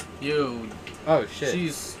 You. Oh shit.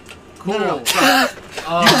 She's cool. No, no. You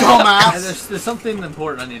dumbass. There's something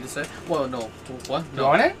important I need to say. Well, no. What? You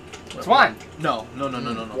want it? It's wine. No.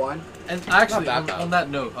 Wine? And actually, Not that on that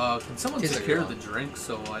note, can someone Tastes like secure wine. the drink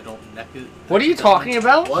so I don't neck it? What are you talking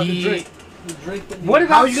about? What? He- The drink. The drink that What you-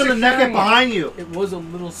 about How are you gonna neck it securing behind you? It was a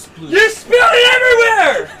little sploosh. You spilled it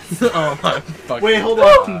everywhere! Oh my fucking Wait, hold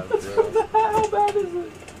on. God, bro. How bad is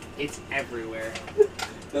it? It's everywhere.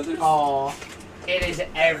 No, there's- Aw. It is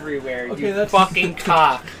everywhere, Okay, you that's- fucking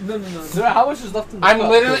cock. No. How much is left in the I'm cup?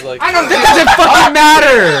 literally. like- I don't think it doesn't fucking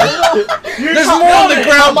matter! There's more on the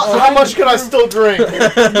ground. How much can I still drink?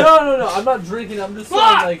 No. I'm not drinking. I'm just saying,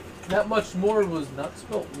 Fuck! like, that much more was not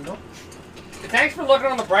spilled, you know? Thanks for looking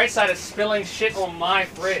on the bright side of spilling shit on my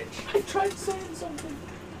fridge. I tried saying something.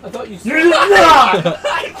 I thought you You said did not!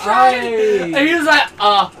 I tried! I- And he was like,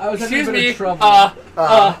 I was having excuse a bit me, of trouble.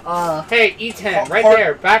 hey, E10, right Or-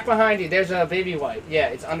 there, back behind you, there's a baby wipe. Yeah,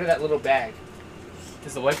 it's under that little bag.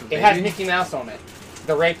 Is the wife a baby? It has Mickey Mouse on it.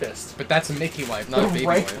 The rapist. But that's a Mickey wipe, not a baby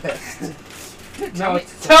wipe. Rapist. Tell, No, me,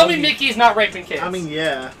 it's a tell me baby. Mickey's not raping kids. I mean,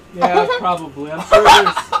 yeah. Yeah, probably.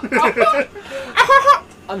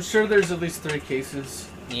 I'm sure there's at least 3 cases.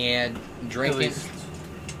 Yeah, At drinking least.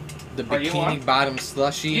 the Are you bikini one? bottom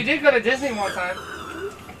slushy. you did go to Disney one time.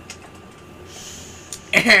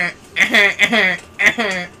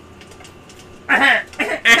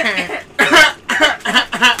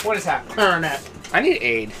 What is happening? Internet. I need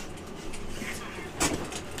aid.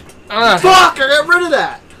 Fuck! I got rid of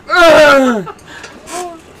that.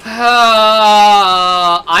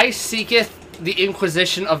 I seeketh the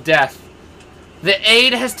Inquisition of Death. The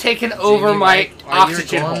aid has taken over Jamie, my while you were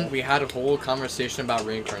oxygen gone, hole. we had a whole conversation about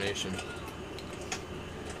reincarnation.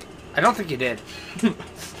 I don't think you did.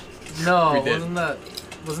 No, We did. wasn't that?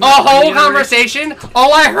 Wasn't A that whole reiteration? conversation?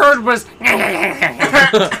 All I heard was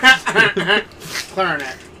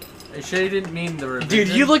Clarinet. Are you sure you didn't mean the revision? Dude,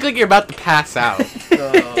 you look like you're about to pass out.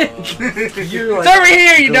 You're It's over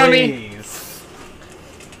here, you dummy! Please.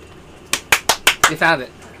 You found it.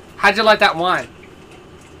 How'd you like that wine?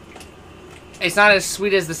 It's not as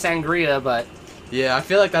sweet as the sangria, but Yeah, I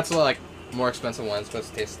feel like that's what like more expensive wine's supposed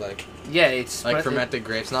to taste like. yeah, it's Like fermented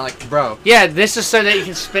grapes, not like bro. Yeah, this is so that you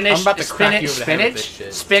can I'm about to crack you over the head with this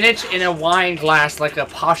shit. spinach in a wine glass like a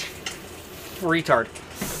posh retard.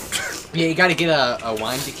 Yeah, you gotta get a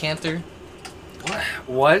wine decanter.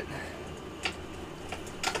 What?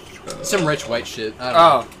 Some rich white shit. I don't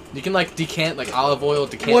know. Oh, You can like decant like olive oil,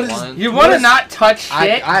 decant What is- wine. you What want to is- not touch I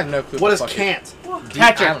shit? have no clue. What is the fuck it- can't? Dude,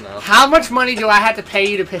 Patrick, I don't know. how much money do I have to pay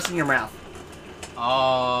you to piss in your mouth?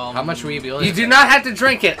 How much will you be willing You to do pay? not have to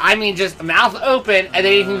drink it. I mean, just mouth open, and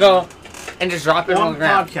then you can go and just drop it on One the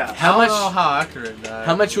ground. podcast. How I much? don't know how accurate that.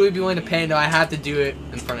 How much will you be willing to pay? No, I have to do it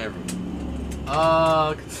in front of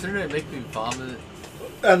everyone. Considering it make me vomit.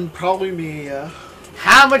 And probably me,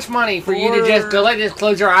 How much money for you to just For- go like this,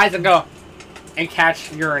 close your eyes, and go and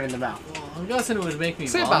catch urine in the mouth? Well, I'm guessing it would make me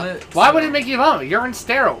Say about- vomit. Why so- would it make you vomit? Urine's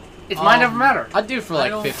sterile. It's might never matter. I'd do it for I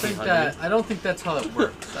like don't think 1,500. that. I don't think that's how it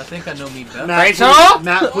works. I think I know me better. Rachel?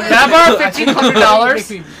 Matt, please. Can I borrow It $1,500? makes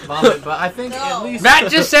me vomit, but I think at No. least Matt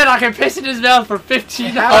just said I can piss in his mouth for Oh,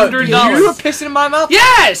 $1,500. you were pissing in my mouth?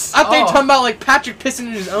 Yes! I thought you were Oh. talking about like Patrick pissing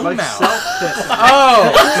in his own Like mouth. self-pissing. Oh.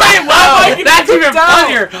 Wait, wow, that's even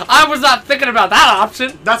funnier. I was not thinking about that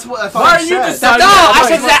option. That's what I thought Why you are you said. deciding- No, I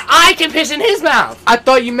said like- that I can piss in his mouth. I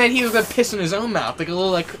thought you meant he was gonna piss in his own mouth, like a little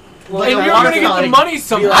like. Well, like if a you're water gonna get the fountain. money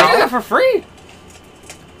somehow. I do that for free,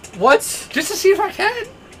 What? just to see if I can.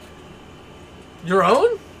 Your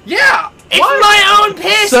own? Yeah, it's What? my own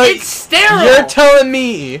piss. So it's sterile. You're telling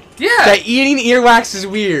me yeah, that eating earwax is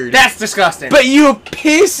weird, that's disgusting. but you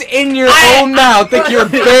piss in your I- own mouth like your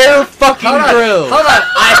bare fucking hold on, grill. hold on.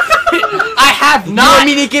 I have You not. want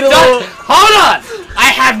me to get a done- little? Hold on. I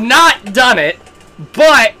have not done it,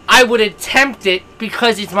 but I would attempt it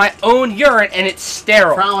because it's my own urine and it's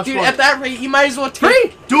sterile. For how much Dude, money? at that rate, you might as well take.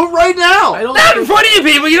 Free. Do it right now. I don't Not in think front of you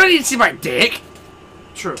people. You don't need to see my dick.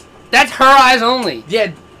 True. That's her eyes only.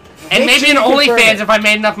 Yeah. And Make maybe sure an you confirm OnlyFans it. if I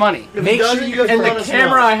made enough money. If Make he doesn't, sure you you- guys and let the us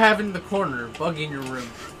camera know. I have in the corner, bugging your room.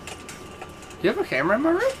 You have a camera in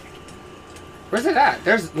my room? Where's it at?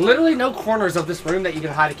 There's literally no corners of this room that you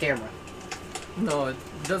can hide a camera. No, it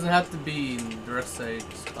doesn't have to be in direct sight.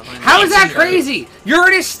 Behind How you. is that crazy?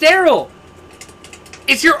 Urine is sterile.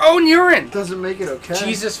 It's your own urine. Doesn't make it okay.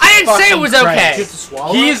 Jesus. I didn't say it was fucking okay. Christ. You have to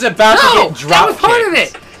swallow He it? is about to No, get that drop was part of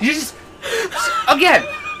kicked. it. You just again.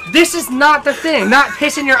 This is not the thing. Not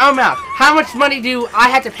piss in your own mouth. How much money do I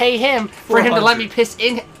have to pay him for him to let me piss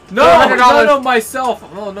in? No, $400. no, myself.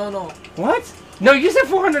 No. What? No, you said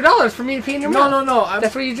 $400 for me to pee in your mouth. No. I'm,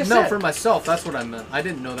 That's what you just no, said. for myself. That's what I meant. I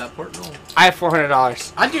didn't know that part. No. I have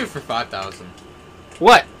 $400. I'd do it for 5,000.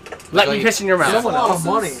 What? Let me Like, piss in your mouth. That's a Someone lot of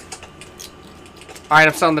else's? money. All right,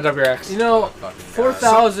 I'm selling the WRX. You know, Fucking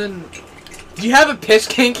 4,000. Do you have a piss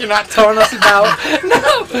kink you're not telling us about?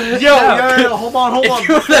 No. Yo, hold on. If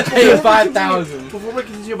you were to pay Before we 5,000. continue- Before we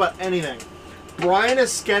continue about anything, Brian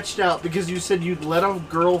is sketched out because you said you'd let a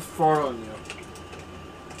girl fart on you.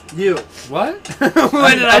 You. What?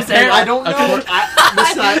 What did I say? I don't know.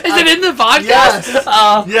 Is it in the podcast?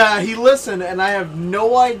 Yes. Yeah, he listened, and I have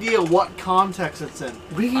no idea what context it's in.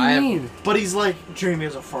 What do you I have- mean? But he's like, Jamie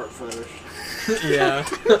has a fart fetish. Yeah.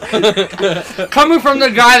 Coming from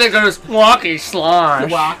the guy that goes, walkie slime.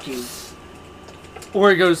 Wacky.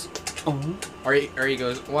 Or he goes, Or he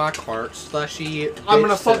goes, walk heart, slushy. I'm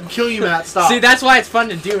gonna bitch." fucking kill you, Matt. Stop. See, that's why it's fun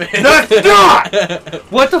to do it. No, it's not!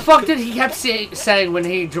 What the fuck did he kept saying when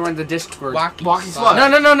he joined the Discord? Walkie Walkie slut.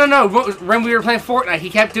 slut. No. When we were playing Fortnite, he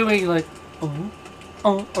kept doing like,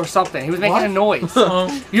 or something. He was making What? a noise.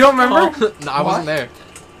 You don't remember? No, I wasn't there.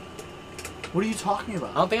 What are you talking I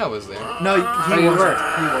about? don't think I was there. No, you he were. wasn't.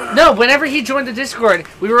 He wasn't. No, whenever he joined the Discord,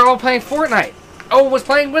 we were all playing Fortnite. Owen was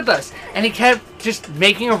playing with us, and he kept just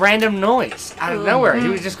making a random noise out of nowhere. He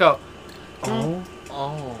would just go, Oh.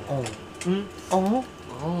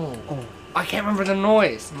 I can't remember the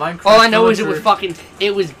noise. Minecraft All I know is villager.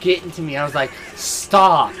 it was getting to me. I was like,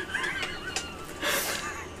 stop.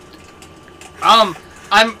 I'm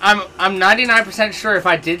 99% sure if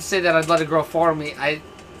I did say that I'd let a girl fart on me, I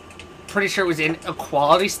pretty sure it was in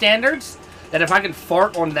equality standards. That if I could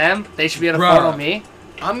fart on them, they should be able to Bruh. fart on me.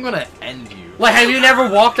 I'm gonna end you. Like, have you never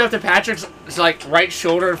walked up to Patrick's like right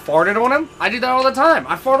shoulder and farted on him? I do that all the time.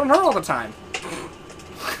 I fart on her all the time.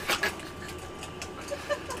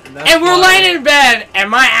 And we're laying in bed, and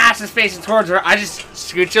my ass is facing towards her. I just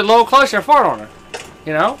scooch it a little closer and fart on her.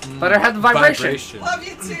 You know? Let her have the vibration. Love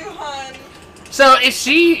you too, hon. So if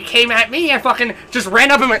she came at me and fucking just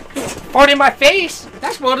ran up and went fart in my face,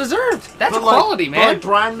 that's well deserved. That's equality, but man.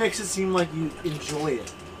 Brian makes it seem like you enjoy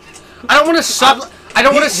it. I don't want to suck. I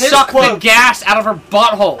don't want to his suck the quote- gas out of her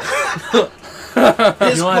butthole.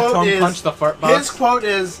 His You want to quote tongue is, punch the fart box? his quote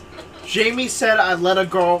is, Jamie said I'd let a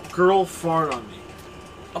girl fart on me.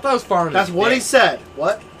 I thought it was farting That's his what dick. he said.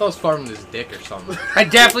 What? I thought it was farting his dick or something. I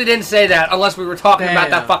definitely didn't say that unless we were talking about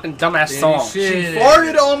that Damn. fucking dumbass song. She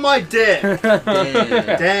farted on my dick. Damn.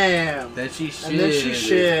 Damn. Then she shit. And then she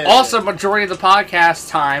shit. Also, majority of the podcast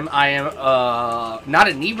time, I am not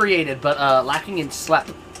inebriated, but lacking in sleep.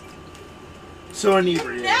 So You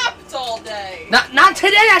inebriated. napped all day. Not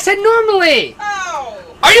today. I said normally. Oh.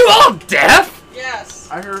 Are you all deaf? Yes.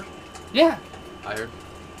 I heard. Yeah. I heard.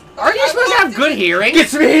 Aren't you supposed to have good hearing? Get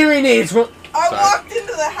some hearing aids. I Sorry. walked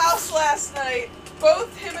into the house last night.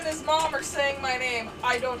 Both him and his mom are saying my name.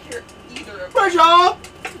 I don't hear either of them. Rachel!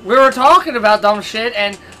 We were talking about dumb shit,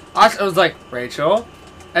 and I was like, Rachel.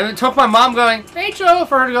 And it took my mom going, Rachel,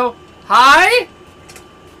 for her to go, hi?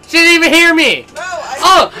 She didn't even hear me. No, I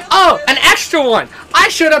Oh, an extra one. I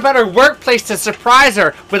showed up at her workplace to surprise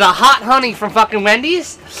her with a hot honey from fucking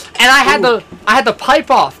Wendy's, and I had the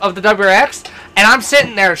pipe off of the WRX, and I'm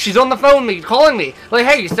sitting there. She's on the phone with me, calling me, like,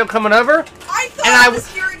 hey, you still coming over? I thought And I I was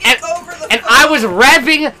w- hearing and- it over the And phone. I was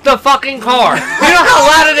revving the fucking car. You know how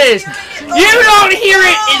loud it is. You don't hear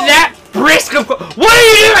it in that brisk of. What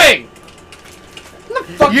are you doing?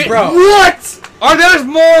 Fuck, bro. What? Are those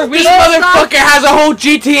more weed? This motherfucker has a whole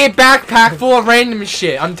GTA backpack full of random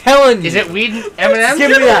shit. I'm telling you. Is it weed M&M's? Give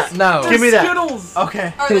me that. No. Give me that. Skittles.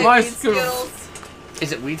 Okay. Are they Why weed Skittles? Skittles?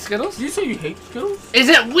 Is it weed Skittles? Did you say you hate Skittles? Is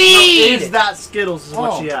it weed? Is that Skittles is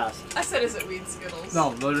what Oh. she asked. I said, is it weed Skittles?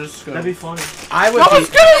 No, they're just Skittles. That'd be funny. I would What be. was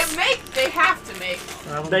Skittles? They have to make.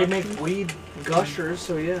 They make weed gushers,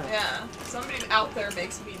 so yeah. Yeah. Somebody out there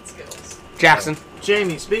makes weed Skittles. Jackson.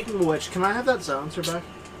 Jamie, speaking of which, can I have that silencer back?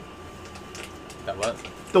 That what?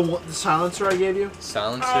 The silencer I gave you?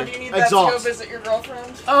 Silencer? Oh, do you need that to Exhaust. go visit your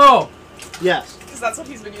girlfriend? Oh, Yes. Because that's what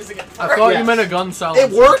he's been using it for. I thought Yes. you meant a gun silencer.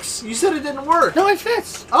 It works? You said it didn't work. No, it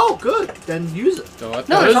fits. Oh, good. Then use it. So what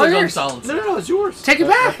No, the- It it's is all a gun yours. silencer. No, it's yours. Take it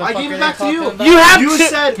what back. the I fuck gave are it they back to you. talking about? You have You two,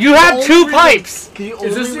 said you the have only two reason- pipes. The Is only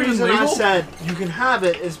this even reason I legal? said you can have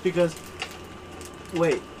it is because...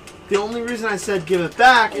 Wait. The only reason I said give it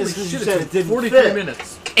back is because you Shit, said it's it didn't 43 fit.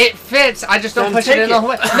 minutes. It fits. I just don't Then push take it in it. the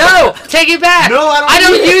way. No, take it back. No, I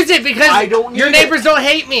don't need it. use it because I don't your need it. neighbors don't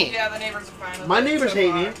hate me. Yeah, the neighbors are fine with My it neighbors so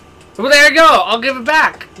hate far. me. Well, there you go. I'll give it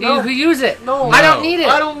back. No. You can use it. No. I don't need it.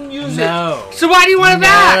 I don't use it. No. So why do you want it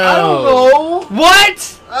back? I don't know.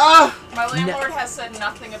 What? My landlord has said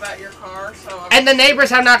nothing about your car, so... And the neighbors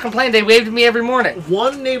have not complained. They waved to me every morning.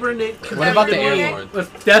 One neighbor... What about the Every airlord?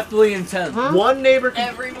 With deathly intent. Huh? One neighbor...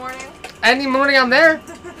 Every morning? Any morning I'm there.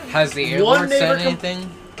 Has the One airlord neighbor said com- anything?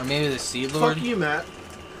 Or maybe the sea lord? Fuck you, Matt.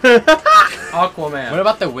 Aquaman. What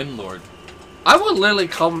about the wind lord? I will literally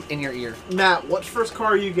come in your ear. Matt, what first car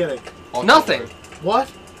are you getting? Ultra Nothing. Lord.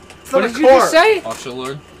 What? It's What not a did you car. just say? Ultra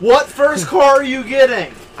lord? What first car are you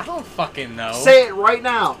getting? I don't fucking know. Say it right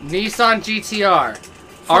now. Nissan GTR.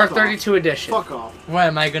 Fuck R32 edition. Fuck off. What,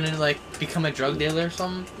 am I gonna, like, become a drug dealer or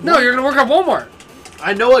something? No, you're gonna work at Walmart.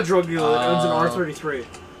 I know a drug dealer that owns an Oh. R33.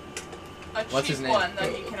 A What's cheap his name? one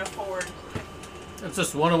that you can afford. It's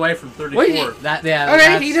just one away from 34. Wait, That, yeah,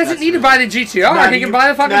 Okay, he doesn't need to buy the GTR. Matt, he can you- buy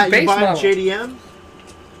the fucking Matt, base you buying model. JDM?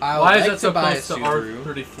 I would Why like is that to buy a supposed to Subaru.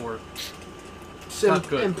 R34? Sim Not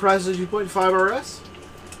good. Impreza 2.5 RS?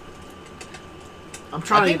 I'm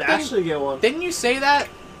trying I to think actually get one. Didn't you say that?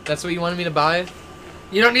 That's what you wanted me to buy?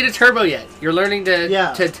 You don't need a turbo yet. You're learning to...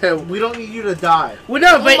 Yeah. To We don't need you to die. well,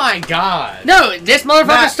 no, Oh but... my god. No, this motherfucker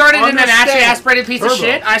Matt, started in a naturally understand. aspirated piece of Turbo.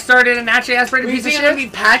 shit. I started in a naturally aspirated You piece of think I'm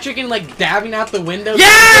shit. gonna be Patrick and like dabbing out the window?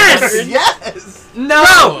 Yes! Yes!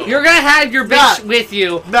 No! You're gonna have your bitch Matt. with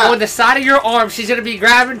you Matt. on the side of your arm. She's gonna be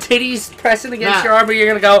grabbing titties, pressing against Matt. your arm, and you're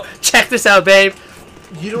gonna go, check this out, babe.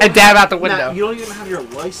 You don't And dab out the window. Matt, you don't even have your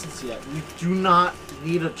license yet. You do not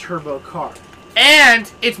need a turbo car. And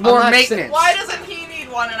it's more not maintenance. Why doesn't he need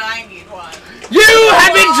one and I need one? You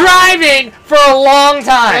have been driving for a long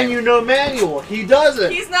time. And you know manual. He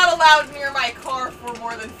doesn't. He's not allowed near my car for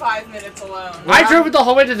more than 5 minutes alone. I drove it the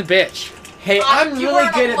whole way to the bitch. Hey, I'm You really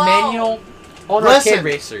weren't good at alone. manual on Listen, arcade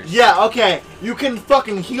racers. Yeah, okay. You can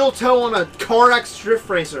fucking heel toe on a Car X drift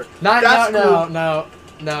racer. That's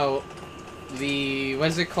No. The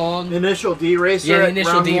what's it called? Initial D racer. Yeah, the at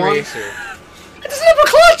initial round D one. racer. It doesn't have a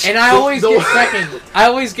clutch. And I always The- get second. I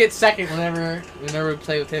always get second whenever we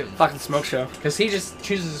play with him. Fucking smoke show. Because he just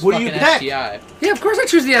chooses What do you fucking pick? STI. Yeah, of course I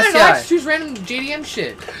choose the I STI. just choose random JDM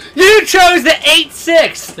shit. You chose the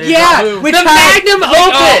 8.6. There you Yeah, go. which The had Magnum like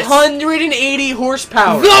Opus. 180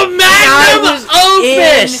 horsepower. The And Magnum I was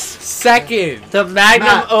in Opus. second. The Magnum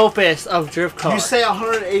Matt. Opus of drift cars. You say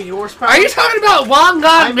 180 horsepower? Are you talking about I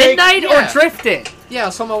Wangan make- Midnight yeah. or drifting? Yeah, I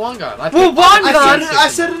was talking about one gun. Well, I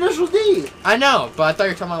said initial D. I know, but I thought you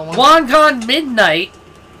were talking about one gun. Wangan Midnight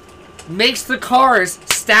makes the cars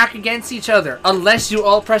stack against each other unless you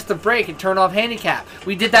all press the brake and turn off handicap.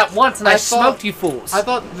 We did that once and I, I thought- smoked you fools. I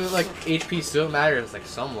thought that, like HP still matters like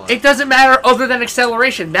somewhat. It doesn't matter other than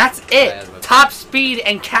acceleration. That's it. Yeah, but- Top speed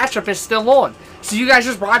and catch up is still on. So you guys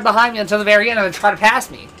just ride behind me until the very end and then try to pass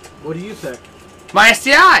me. What do you pick? My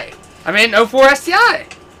STI. I mean, 04 STI.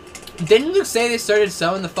 Didn't you say they started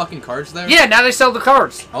selling the fucking cards there? Yeah, now they sell the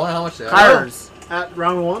cards. I wonder how much they are. Cars. At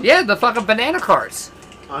round one? Yeah, the fucking banana cards.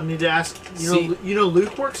 I need to ask. See- You know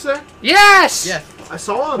Luke works there? Yes! Yeah. I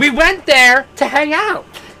saw him. We went there to hang out.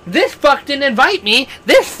 This fuck didn't invite me.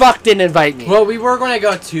 This fuck didn't invite me. Well, we were going to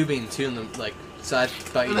go tubing too, in the, like, so I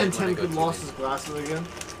thought you and then didn't want Tim to go could lost tubing. his glasses again.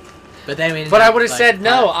 But then we didn't But I have, would have like, said no.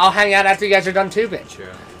 that. I'll hang out after you guys are done tubing. True.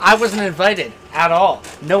 I wasn't invited at all.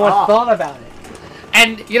 No one Ah. thought about it.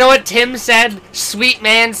 And you know what Tim said? Sweet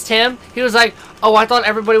man's Tim. He was like, "Oh, I thought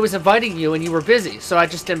everybody was inviting you and you were busy, so I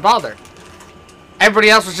just didn't bother." Everybody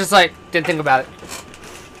else was just like, didn't think about it.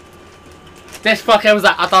 This fuckhead was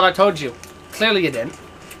like, "I thought I told you." Clearly you didn't.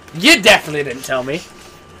 You definitely didn't tell me.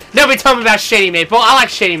 Nobody told me about Shady Maple. I like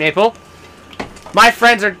Shady Maple. My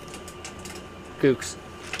friends are gooks.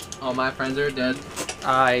 All my friends are dead.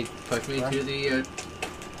 I Push me What? to the.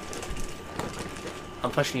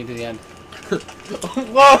 I'm pushing you to the end.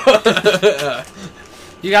 Whoa!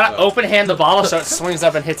 You gotta Oh. open hand the bottle so it swings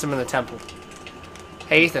up and hits him in the temple.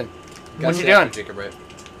 Hey Ethan, what you doing? Jacob, right?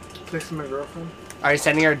 Fixing my girlfriend. Are you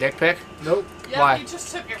sending her a dick pic? Nope. Yeah, Why? you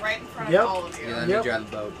just took it right in front Yep. of all of you. Yeah, let Yep. me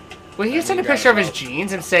drive the boat. Well, he can Let send a me grab picture of the his boat.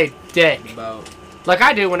 jeans and say dick. The boat. Like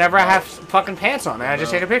I do whenever I have fucking pants on and I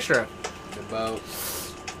just Boat. take a picture of. The boat.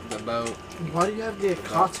 The boat. Why do you have the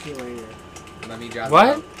Akatsuki lanyard? Let me drive What?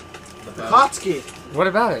 the boat. The boat. Akatsuki What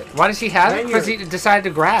about it? Why does he have it? Because he decided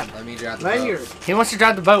to grab. Let me drive the lanyard. He wants to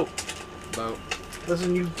drive the boat. boat.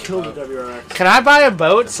 Listen, you killed the WRX. Can I buy a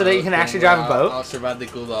boat so that you boat, can don't actually worry, drive a boat? I'll survive the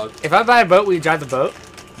gulag. If I buy a boat, will you drive the boat?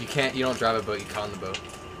 You can't. You don't drive a boat. You con the boat.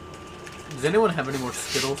 Does anyone have any more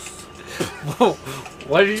Skittles? Whoa.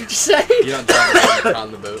 What did you say? You don't drive a boat. You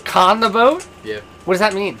con the boat. Con the boat? Yeah. What does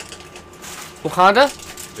that mean? Wakanda?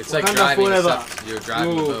 It's like Wakanda driving. forever. Except you're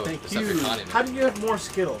driving the Whoa, boat. thank Except you. you're conning it. How do you have more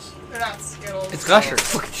Skittles? They're not Skittles. It's Gushers.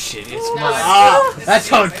 Fucking shit. It's No, mine. Ah. That's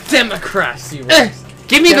how democracy works.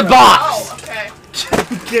 Give me the box! Oh, okay.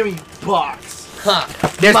 Give me box. Huh.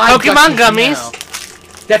 There's My Pokemon Gushers gummies.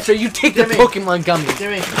 now. That's right. You take the Gimme. Pokemon gummies.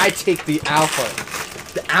 Gimme. I take the alpha.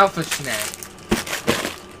 The alpha snack.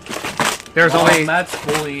 There's only... Matt's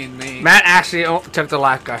bullying me. Matt actually took the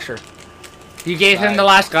last Gusher. You gave him the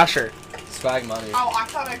last Gusher. Swag money. Oh, I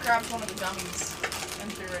thought I grabbed one of the gummies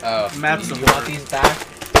and threw it. Oh. Matt's you the want worst. these back?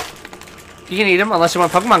 You can eat them unless you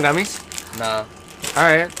want Pokemon gummies. Nah.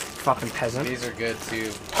 Alright. Fucking peasant. These are good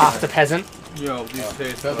too. Pasta peasant. Yo, these Oh,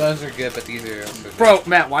 taste but those are good, but these are also good. Bro,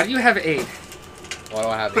 Matt, why do you have AIDS? Why do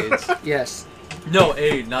I have AIDS? Yes. No,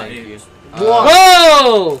 aid, not Thank you. aid.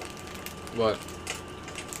 Whoa! What?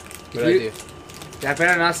 What did I do? That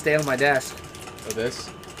better not stay on my desk. With this?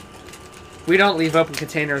 We don't leave open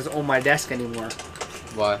containers on my desk anymore.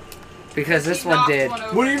 Why? Because this He one knocked did.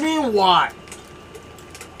 over. What do you mean, why?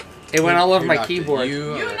 It went all over Who my knocked it? keyboard.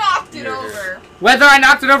 You, You or knocked it you're- over. Whether I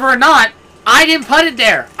knocked it over or not, I didn't put it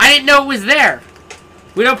there. I didn't know it was there.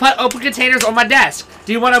 We don't put open containers on my desk.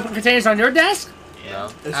 Do you want open containers on your desk? No.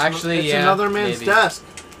 It's Actually, it's yeah. another man's maybe. desk.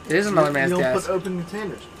 It is another man's You don't desk. put open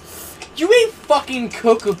containers. You ate fucking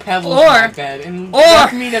Cocoa Pebbles Or- in my bed and or-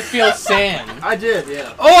 left me to feel sand. I did,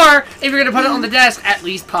 yeah. Or, if you're gonna put it on the desk, at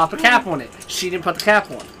least pop a cap on it. She didn't put the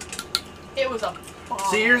cap on. It was a bomb.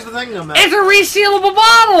 See, here's the thing, though, Matt. It's a resealable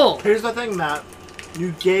bottle! Here's the thing, Matt.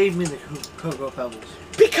 You gave me the Cocoa Pebbles.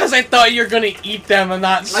 Because I thought you were gonna eat them and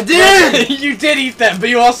not. I did! You did eat them, but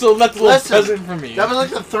you also left a little Listen, present for me. That was like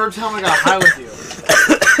the third time I got high with you.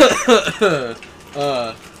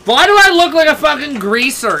 Why do I look like a fucking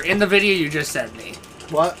greaser in the video you just sent me?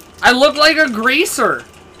 What? I look like a greaser.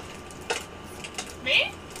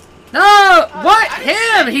 Me? No, what? I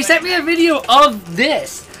didn't Him! see He sent me a video of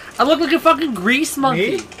this. I look like a fucking grease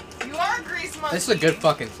monkey. Me? You are a grease monkey. This is a good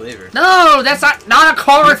fucking flavor. No, that's not a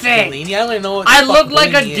car thing. Bellini? I don't even know what. I the look fuck like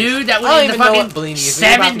a Bellini is. dude that I was don't in the even know what fucking Bellini is.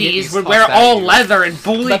 You're about to get 70s these would puffs wear out of all you. leather and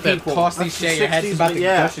bully About to people. toss That's these shit. the Your head's 60s, about but to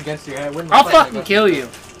yeah. push against your head. I'll fucking kill you.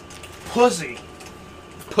 Pussy.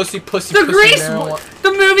 Pussy. The pussy, Grease, marijuana.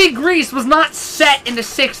 the movie Grease was not set in the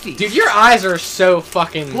 60s. Dude, your eyes are so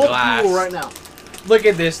fucking Pull up glass. Google right now. Look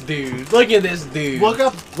at this dude. Look at this dude. Look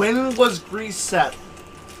up when was Grease set.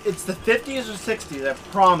 It's the 50s or 60s, I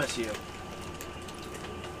promise you.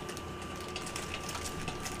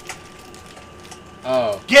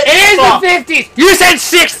 Oh. Get It is fucked. the 50s. You said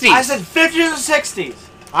 60s. I said 50s or 60s.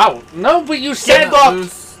 Oh no, but you Get said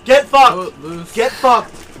fucked. Get fucked. Loose. Get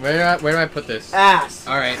fucked. Where do I put this? Ass.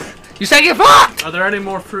 All right. you said get fucked. Are there any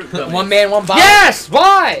more fruit gummies? One man, one bottle. Yes.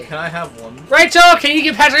 Why? Can I have one? Rachel, can you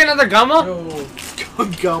give Patrick another gumma? No.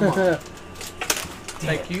 Gumma.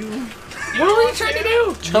 Thank you. What are you trying to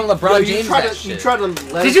do? Tell Yo, LeBron you James try that to, shit. you try to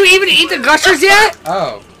let Did you even eat the gushers yet?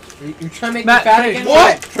 Oh. You trying to make Matt, me fat trade. again?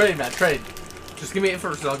 What? Trade, Matt, trade. Just give me it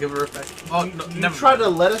first, and I'll give it back. Oh, no, you never try mind. to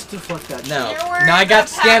let us deflect that No. shit. You're worried No, I got about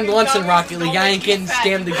scammed packing once in gummies Rocket League. don't I make ain't you getting fat.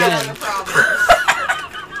 scammed You got again. other problems.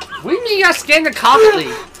 What do you mean you got scanned the Comet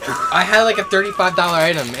League? I had like a $35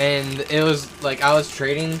 item, and it was like I was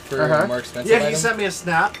trading for Uh-huh. a more expensive Yeah, he item. sent me a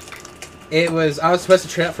snap. It was I was supposed to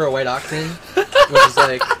trade it for a white octane, which is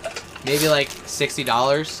like maybe like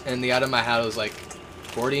 $60, and the item I had was like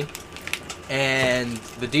 40. And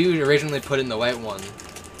the dude originally put in the white one,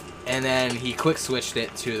 and then he quick switched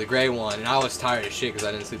it to the gray one, and I was tired as shit because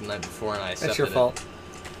I didn't sleep the night before, and I accepted That's your it. fault.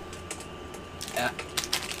 Yeah.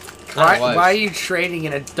 Why, Kinda was. why are you trading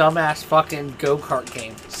in a dumbass fucking go-kart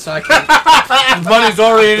game? So I can, His money's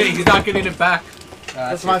already in it. He's not getting it back.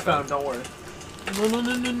 That's my phone, don't worry.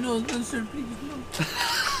 No, sir, please, no.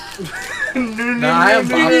 No, I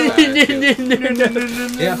unboxed that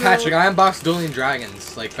too. Yeah, Patrick, I unboxed Dueling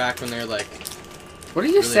Dragons, like back when they're like. What are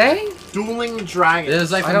you Really saying? Dueling It Dragons.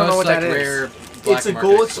 was like I the don't know most what like that is. rare. Black It's a market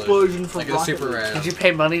goal explosion from Like it was Rocket super League. rare. Did you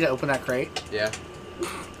pay money to open that crate? Yeah.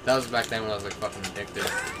 That was back then when I was like fucking addicted.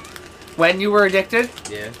 When you were addicted?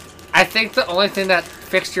 Yeah. I think the only thing that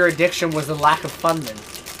fixed your addiction was the lack of funding.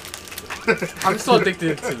 I'm still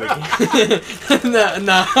addicted to the game.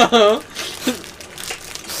 No.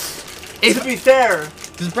 To be fair,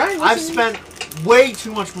 Does Brian I've listen to me? spent way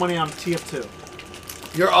too much money on TF2.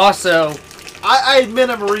 You're also I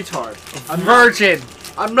admit I'm a retard. a virgin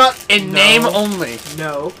I'm not. in no, name only.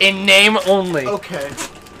 No. In name only. Okay.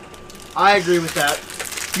 I agree with that.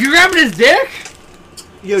 You grabbing his dick?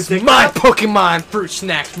 Yo, dick My tap? Pokemon fruit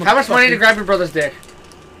snacks. How much money to motherfucker. grab your brother's dick?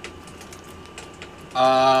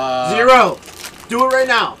 0. Do it right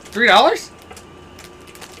now. $3?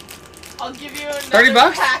 I'll give you another 30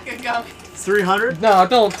 bucks? pack of gummies. 300. No,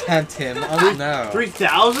 don't tempt him. Oh, no.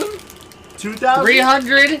 3,000. 2,000.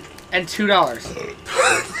 $302.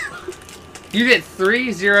 You get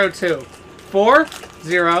 302.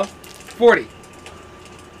 40.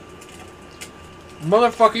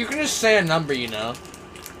 Motherfucker, you can just say a number, you know.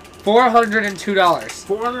 $402.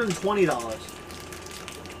 $420.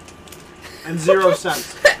 And 0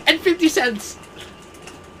 cents. And 50 cents.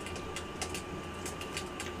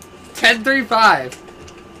 1035.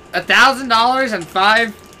 $1,000 and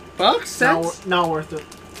 $5 cents. Not worth it.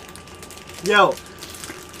 Yo,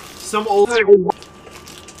 some old from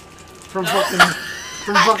fucking check.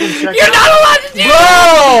 You're not allowed to do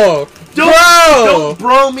that! Bro! Don't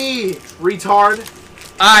bro me, retard.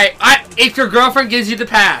 Alright, if your girlfriend gives you the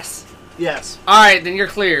pass, Yes. alright, then you're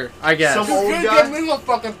clear, I guess. Some You old can't guy. give me a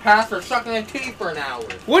fucking pass for sucking a teeth for an hour.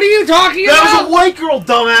 What are you talking That was about? a white girl,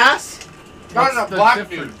 dumbass. Not What's a the black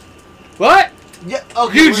difference? dude. What? Yeah.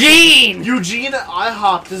 Okay. Eugene! listen. Eugene at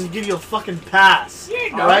IHOP doesn't give you a fucking pass. Yeah,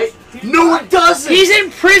 he All does. right? He's No, fine. it doesn't. He's in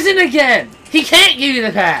prison again! He can't give you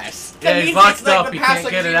the pass! Yeah, That he's means locked it's like up. the He past, can't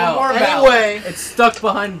like, get it even out. more valid. Anyway, It's stuck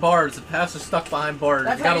behind bars. The pass is stuck behind bars.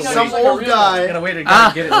 That's You how gotta you know wait. he's some like old a real guy, Gotta wait to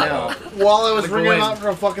get it now. while I was Like, ringing go out in. for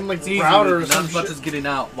a fucking like It's easy. router or Not some as much shit. as getting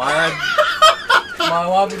out.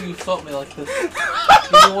 Why would you insult me like this?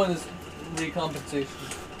 Either one is recompensation.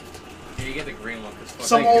 Here, you get the green one. 'Cause fuck,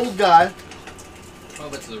 Some thank you. old guy Oh,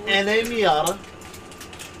 that's the worst. and a Miata,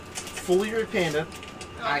 fully repainted.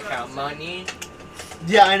 I count money.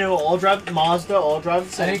 Yeah, I know. All drive Mazda. All drive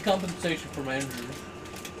the Any same. compensation for my injury.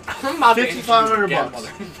 I'm not the 5,500 yeah, bucks.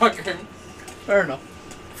 motherfucker. Fair enough.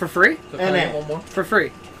 For free? So can I NA. get one more? For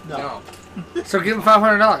free. No, No. So give him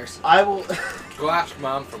 $500. I will. Go ask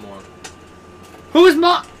mom for more. Who is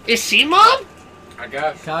mom? Is she mom? I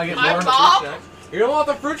guess. Can I get My more? mom? You don't want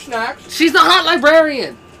the fruit snacks? She's the hot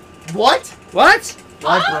librarian. What? What?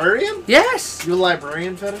 Librarian? Yes. You a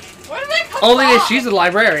librarian fetish? Where did they come Only from? if she's a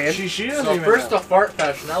librarian. She doesn't So even first know. the fart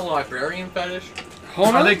fetish, now the librarian fetish.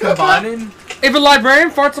 Hold Are on. they combining? If a librarian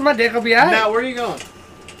farts on my dick, I'll be out. Matt, where are you going?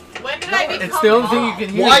 When did I become It's the only thing mom? you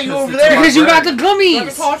can use. Why are you 'cause over it's there? Because you got the librarian. Let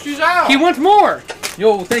me gummies. toss you out. He wants more.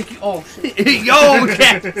 Yo, thank you. Oh, shit. Yo,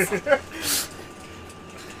 okay.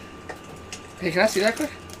 Hey, can I see that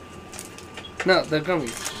quick? No, the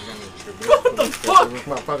gummies. What the fuck?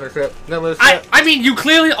 I mean, you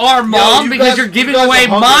clearly are mom you because guys- you're you giving guys away are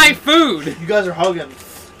hugging. my food. You guys are hugging.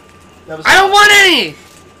 That was I don't want any.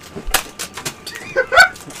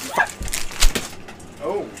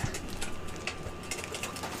 Oh.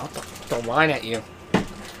 Don't whine at you.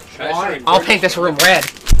 Why? I'll paint this room red.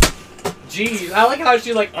 Jeez, I like how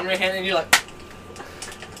she like on her hand and you're like.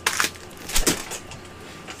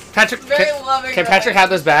 Patrick, Very can loving. Patrick have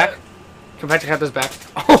this back? Can Patrick have this back?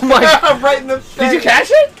 Oh my god. Right in the face. Did you catch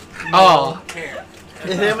it? Oh. Here.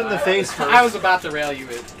 Hit him in the face first. I was about to rail you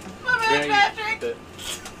in. My bad, Patrick.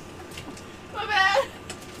 My bad.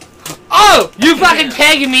 Oh! You fucking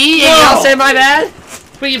peg me and y'all say my bad?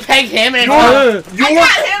 But you peg him and York I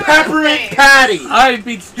got him peppermint everything. patty. I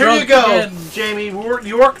beat Here drunk you go, again. Jamie.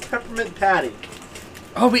 York peppermint patty.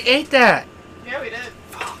 Oh, we ate that. Yeah, we did.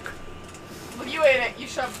 Fuck. Well, you ate it. You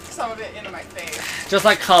shoved some of it into my face. Just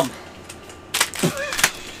like cum.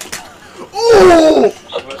 Ooh!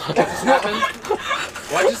 What just happened?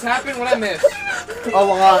 What just happened? What I missed? A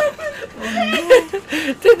lot.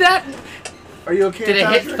 Did that? Are you okay, Did it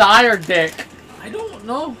hit Patrick? thigh or dick? I don't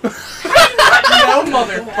know. No,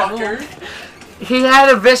 motherfucker. He had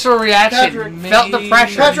a visceral reaction. Patrick, Felt the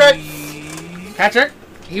pressure. Patrick! Patrick?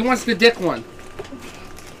 He wants the dick one.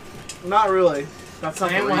 Not really. That's not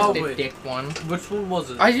the And reason. was wait. the dick one. Which one was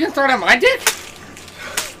it? Are you gonna throw it at my dick?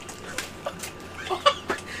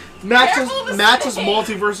 Careful Matches to say.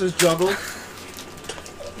 multiverses juggle.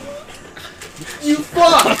 You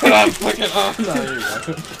fuck! I'm fucking off. No, here you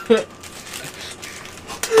go.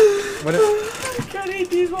 What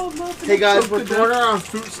if, Hey guys, we're throwing around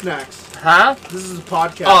fruit snacks. huh? This is a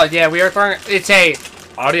podcast. Oh yeah, we are throwing. It's a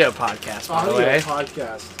audio podcast, by the Audio way.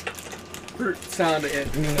 podcast. Sound it.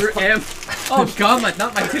 Oh god,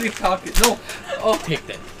 not my titty pocket. No. Oh, take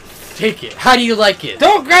that. Take it. How do you like it?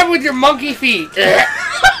 Don't grab with your monkey feet.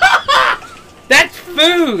 That's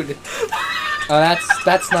food. Oh,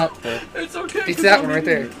 that's not the. It's okay. It's that one right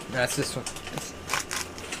there. That's this one.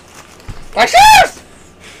 Like this.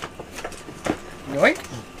 Yoink.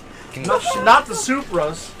 Not the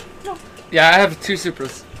Supras. Yeah, I have two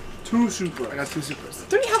Supras. Two Supras. I got two Supras.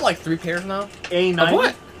 Don't you have like 3 pairs now? A90. Of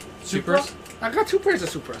what? Supers? I got 2 pairs of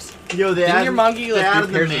Supras. Yo, they Didn't added, your mom give you, like, they added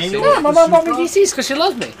 3 the pairs of manual. Supras? Yeah, my with mom bought me Supra. DCs because she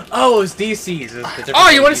loves me. Oh, it's DC's. Oh,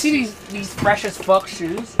 you want to see these fresh as fuck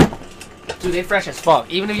shoes? Dude, they fresh as fuck.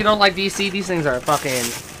 Even if you don't like DC, these things are fucking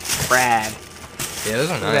rad. Yeah, those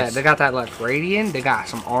are Look at that. They got that like gradient. They got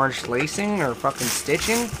some orange lacing or fucking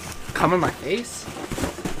stitching. Come in my face.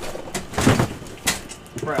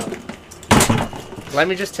 Bro. Let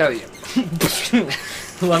me just tell you.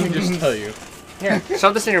 Let me just tell you. Here,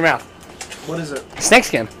 shove this in your mouth. What is it?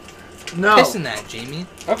 Snakeskin. No. Piss in that, Jamie.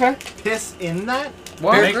 Okay. Piss in that?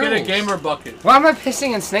 Why? Make it a girls. gamer bucket. Why am I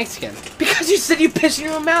pissing in snakeskin? Because you said you piss in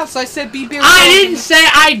your mouth, so I said be beer. I didn't say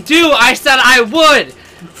I do. I said I would.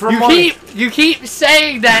 For You money. keep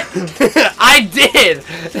saying that I did.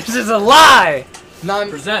 This is a lie.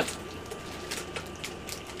 Present.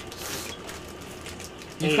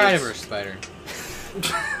 You kind of are a spider.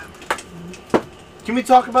 Can we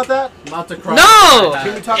talk about that? I'm about to cry. No!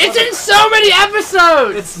 Can we talk It's about in so many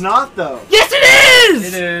episodes. It's not though. Yes, it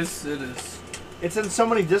is. It is. It is. It's in so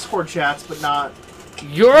many Discord chats, but not. No,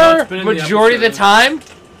 You're it's been in the majority of the episode. time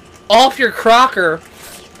off your crocker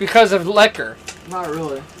because of liquor. Not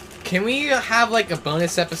really. Can we have like a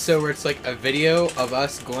bonus episode where it's like a video of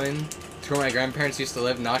us going to where my grandparents used to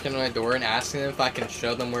live, knocking on my door and asking them if I can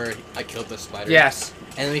show them where I killed the spider. Yes.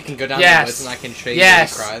 And then we can go down Yes. the woods and I can show you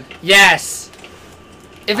Yes. where he cried. Yes.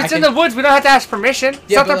 If it's I in can- the woods, we don't have to ask permission.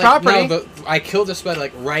 It's not but, their like, property. No, but I killed the spider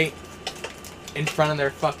like right in front of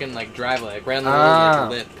their fucking like driveway, like right on the road, like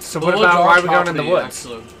the lip. So The what woods about are why are we going in the property, woods?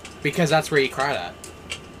 actually. Because that's where he cried at.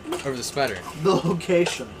 Over the spider. The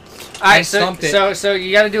location. Alright, so, stumped it. so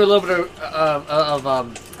you got to do a little bit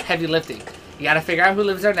of heavy lifting. You got to figure out who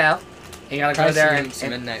lives there now. And you got to go Probably there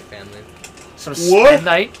some and midnight family. some What?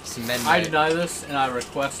 midnight. Some I midnight. deny this and I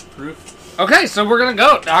request proof. Okay, so we're gonna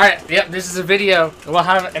go. All right, yep. This is a video. We'll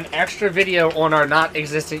have an extra video on our not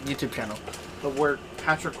existing YouTube channel. The where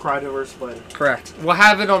Patrick cried over a spider. Correct. We'll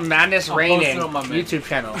have it on Madness I'll post it Raining on my main. YouTube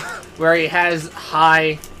channel, where he has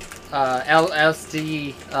high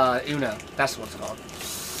LSD Uno. That's what it's called.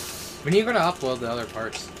 When are you gonna upload the other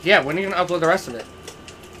parts? Yeah, when are you gonna upload the rest of it?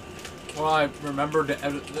 Well, I remembered to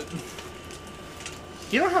edit it.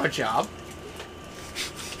 You don't have a job.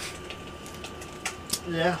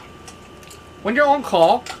 Yeah. When you're on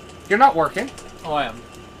call, you're not working. Oh, I am.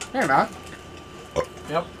 You're not.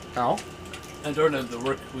 Yep. No. And during the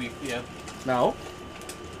work week, yeah. No.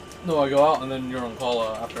 No, I go out and then you're on call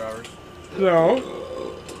after hours.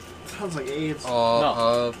 No. Sounds like AIDS. All No.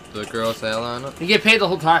 of the girls that line up. You get paid the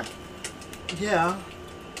whole time. Yeah.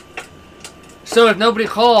 So if nobody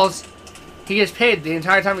calls, he gets paid the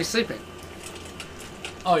entire time he's sleeping.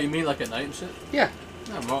 Oh, you mean like at night and shit? Yeah.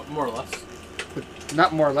 Yeah, more or less.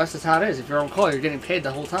 Not more or less. That's how it is. If you're on call, you're getting paid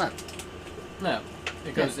the whole time. No.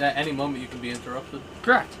 Because at any moment you can be interrupted.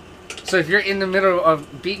 Correct. So if you're in the middle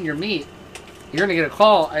of beating your meat, you're gonna get a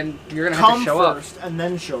call and you're gonna have Come to show first and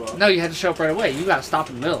then show up. up. No, you have to show up right away. You gotta stop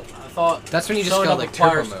in the middle. I thought That's when you just showing go up like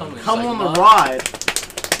requires turbo mode. coming. Come It's on like, the no. ride.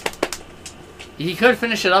 He could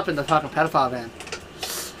finish it up in the fucking pedophile van.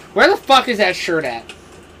 Where the fuck is that shirt at?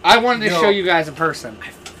 I wanted to Yo. show you guys in person. I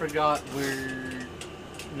forgot where.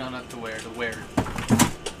 No, not to wear. To wear.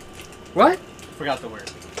 What? Forgot to wear.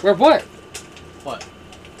 Where what? What?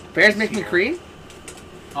 Bears make me cream?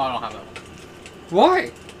 Oh, I don't have that one.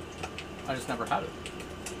 Why? I just never had it.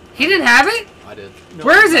 He didn't have it? I did. No,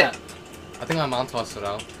 Where is that. it? I think my mom tossed it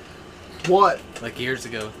out What? like years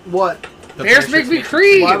ago. What? The Bears bear make shirts me you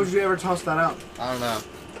cream. Why would you ever toss that out? I don't know.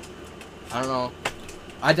 I don't know.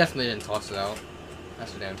 I definitely didn't toss it out.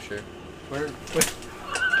 That's for damn sure. Where?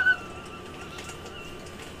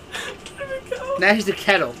 Now he's a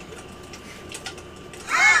kettle.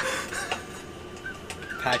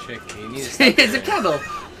 Patrick, you need to stop He's a doing kettle.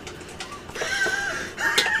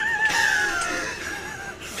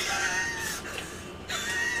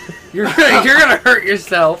 You're gonna hurt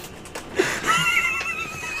yourself.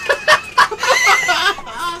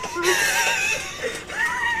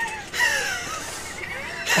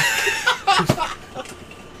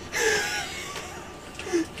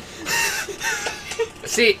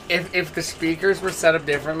 See, if the speakers were set up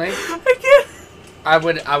differently, I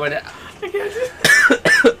would.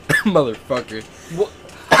 Motherfucker.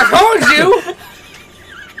 I told you.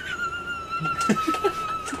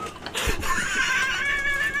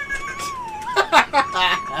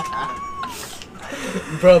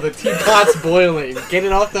 Bro, the teapot's boiling. Get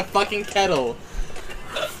it off the fucking kettle.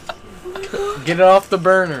 Get it off the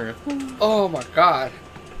burner. Oh my god.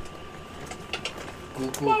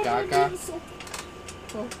 Goo goo gaga.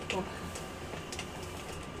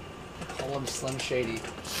 Call him Slim Shady.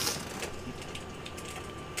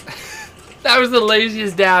 That was the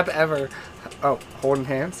laziest dab ever. Oh, holding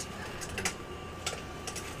hands.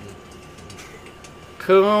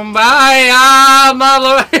 Kumbaya,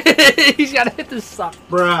 mother. He's gotta hit this sock.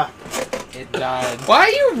 Bruh. It died. Why are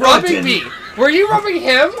you rubbing me? Were you rubbing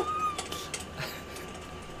him?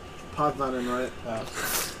 Pod's not in right.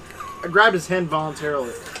 I grabbed his hand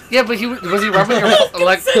voluntarily. Yeah, but was he rubbing your,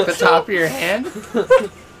 like the top of your hand?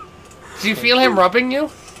 Did you feel him rubbing you?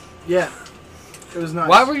 Yeah. It was nice.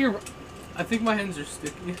 Why were you? I think my hands are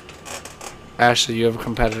sticky. Ashley, you have a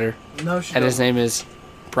competitor, No, she and his doesn't. name is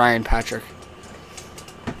Brian Patrick.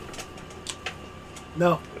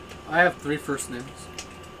 No. I have 3 first names.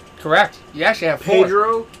 Correct. You actually have 4.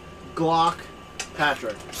 Pedro, Glock,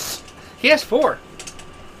 Patrick. He has 4.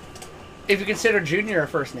 If you consider Junior a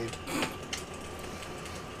first name.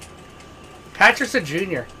 Patrick's a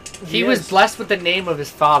junior. He was is. blessed with the name of his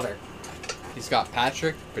father. He's got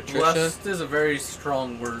Patrick, Patricia, Blessed is a very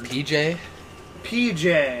strong word. PJ.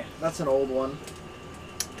 PJ. That's an old one.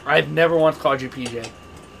 I've never once called you PJ.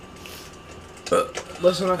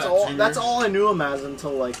 Listen, that's Pat all. Jr. That's all I knew him as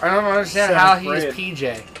until like I don't understand Seventh how he's grade.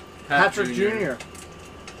 PJ. Patrick Jr.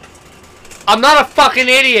 I'm not a fucking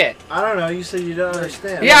idiot. I don't know. You said you don't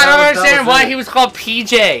understand. Yeah, I don't That understand was why it. he was called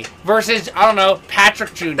PJ versus, I don't know,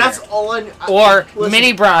 Patrick Jr. That's all I. or listen.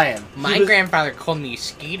 Mini Brian. My was- grandfather called me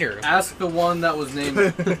Skeeter. Ask the one that was named.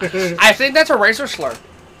 I think that's a racial slur.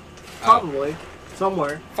 Probably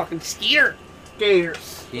somewhere. Fucking Skeeter.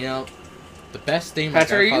 Gators. You know, the best thing my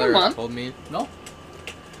Patrick, are you grandfather the one? told me. No.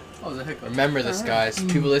 Oh, the hiccup. Remember this, guys.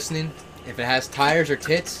 People listening. If it has tires or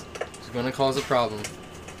tits, it's gonna cause a problem.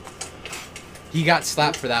 He got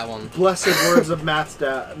slapped for that one. Blessed words of Matt's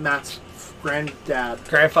granddad.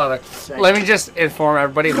 Grandfather. Thank Let me just inform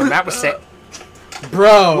everybody when Matt was sick.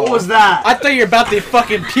 Bro. What was that? I thought you were about to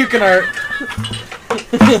fucking puke in our...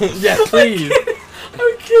 Yeah, please.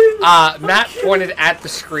 I'm kidding. Matt pointed at the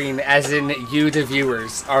screen, as in you, the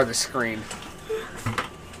viewers, are the screen.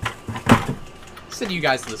 Said you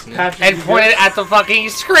guys listening. Patrick, And you pointed at the fucking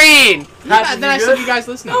screen! Yeah, Patrick, then I you said good? you guys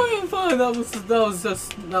listening. No, I'm fine.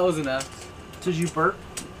 That was an act. Did you burp?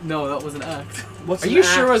 No, that was an act. What's Are an you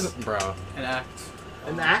axe? sure it was... Bro. An act.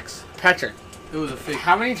 An axe? Patrick, It was a fake.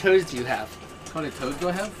 how many toes do you have? How many toes do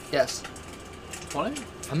I have? Yes. 20?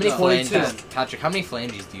 How many No, phalanges... 22. Patrick, how many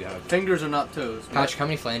phalanges do you have? Fingers are not toes. Patrick, how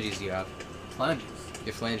many phalanges do you have? Flanges.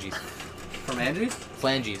 Your phalanges. From Anges?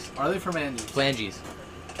 Phalanges. Are they from Anges? Phalanges.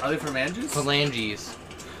 Are they from Anges? Phalanges.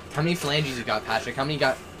 How many phalanges you got, Patrick? How many you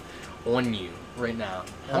got on you right now?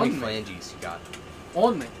 How On many me? phalanges you got?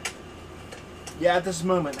 On me. Yeah, at this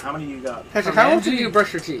moment, how many you got? Patrick, From how often do Angie? you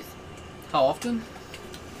brush your teeth? How often?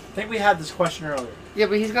 I think we had this question earlier. Yeah,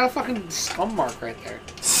 but he's got a fucking scum mark right there.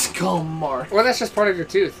 Scum mark. Or that's just part of your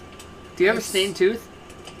tooth. Do you have a It's- stained tooth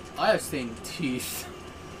I have stained teeth.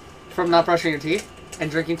 from not brushing your teeth and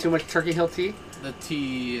drinking too much Turkey Hill tea? The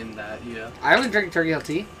tea and that, yeah. I only drink Turkey Hill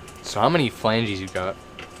tea. So how many phalanges you got?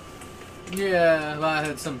 Yeah, I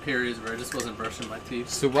had some periods where I just wasn't brushing my teeth.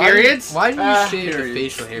 So why Periods? Why did you shave the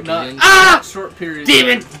Periods. facial hair? But Not- you, didn't, Ah! Short periods.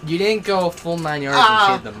 Demon! you didn't go full 9 yards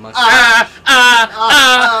Ah! and shave the mustache.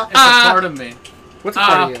 It's a part of me. What's a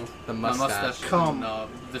part of you? The My mustache. mustache. Come. No,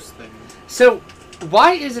 this thing. So,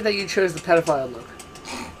 why is it that you chose the pedophile look?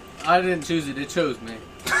 I didn't choose it. It chose me.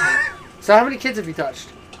 So how many kids have you touched?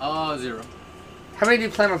 0. How many do you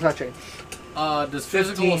plan on touching? Does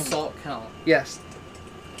physical 15. assault count? Yes.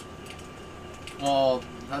 Well,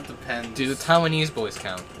 that depends. Do the Taiwanese boys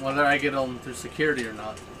count? Whether I get them through security or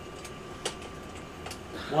not.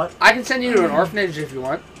 What? I can send you to an orphanage if you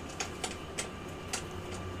want.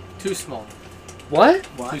 Too small. What?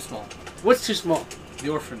 What? Too small. What's too small? The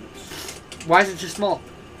orphanage. Why is it too small?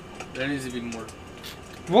 There needs to be more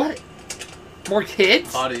What? More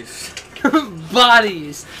kids? bodies.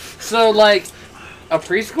 Bodies. So, like, a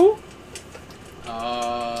preschool?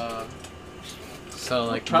 So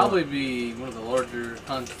like Probably be one of the larger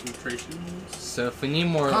concentrations. So if we need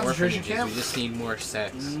more Concentration orphanages, camp? we just need more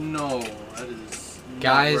sex. No, that is. not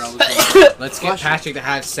Guys, where I was going. let's get Bless you. Patrick to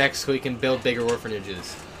have sex so we can build bigger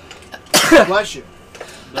orphanages. Bless you.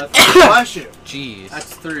 That's, Bless you. Jeez.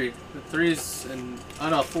 that's 3. The 3's and. Oh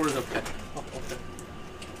no, 4 is okay. Oh, okay.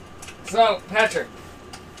 So, Patrick,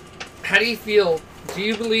 how do you feel? Do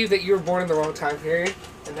you believe that you were born in the wrong time period?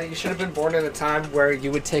 And that you should have been born in a time where you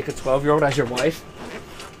would take a 12-year-old as your wife?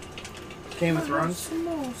 Game of Thrones.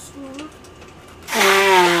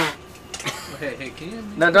 Oh, hey, can you?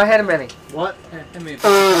 Hand me? No, don't hand him any. What? Hey, hand me.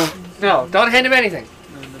 No, don't hand him anything.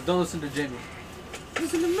 No, don't listen to Jamie.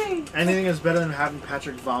 Listen to me. Anything is better than having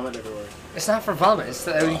Patrick vomit everywhere. It's not for vomit. It's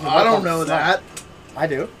that you can I look don't on know the slide. that. I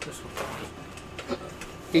do. This one.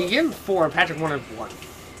 You give him 4 and Patrick wanted 1.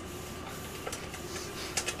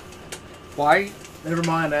 Why? Never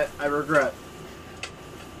mind. I regret.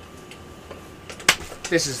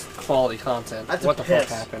 This is quality content. That's a what the piss.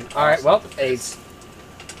 fuck happened? Alright, well, AIDS.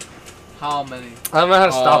 How many? I don't know how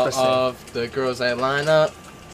to stop this thing. Of the girls that line up,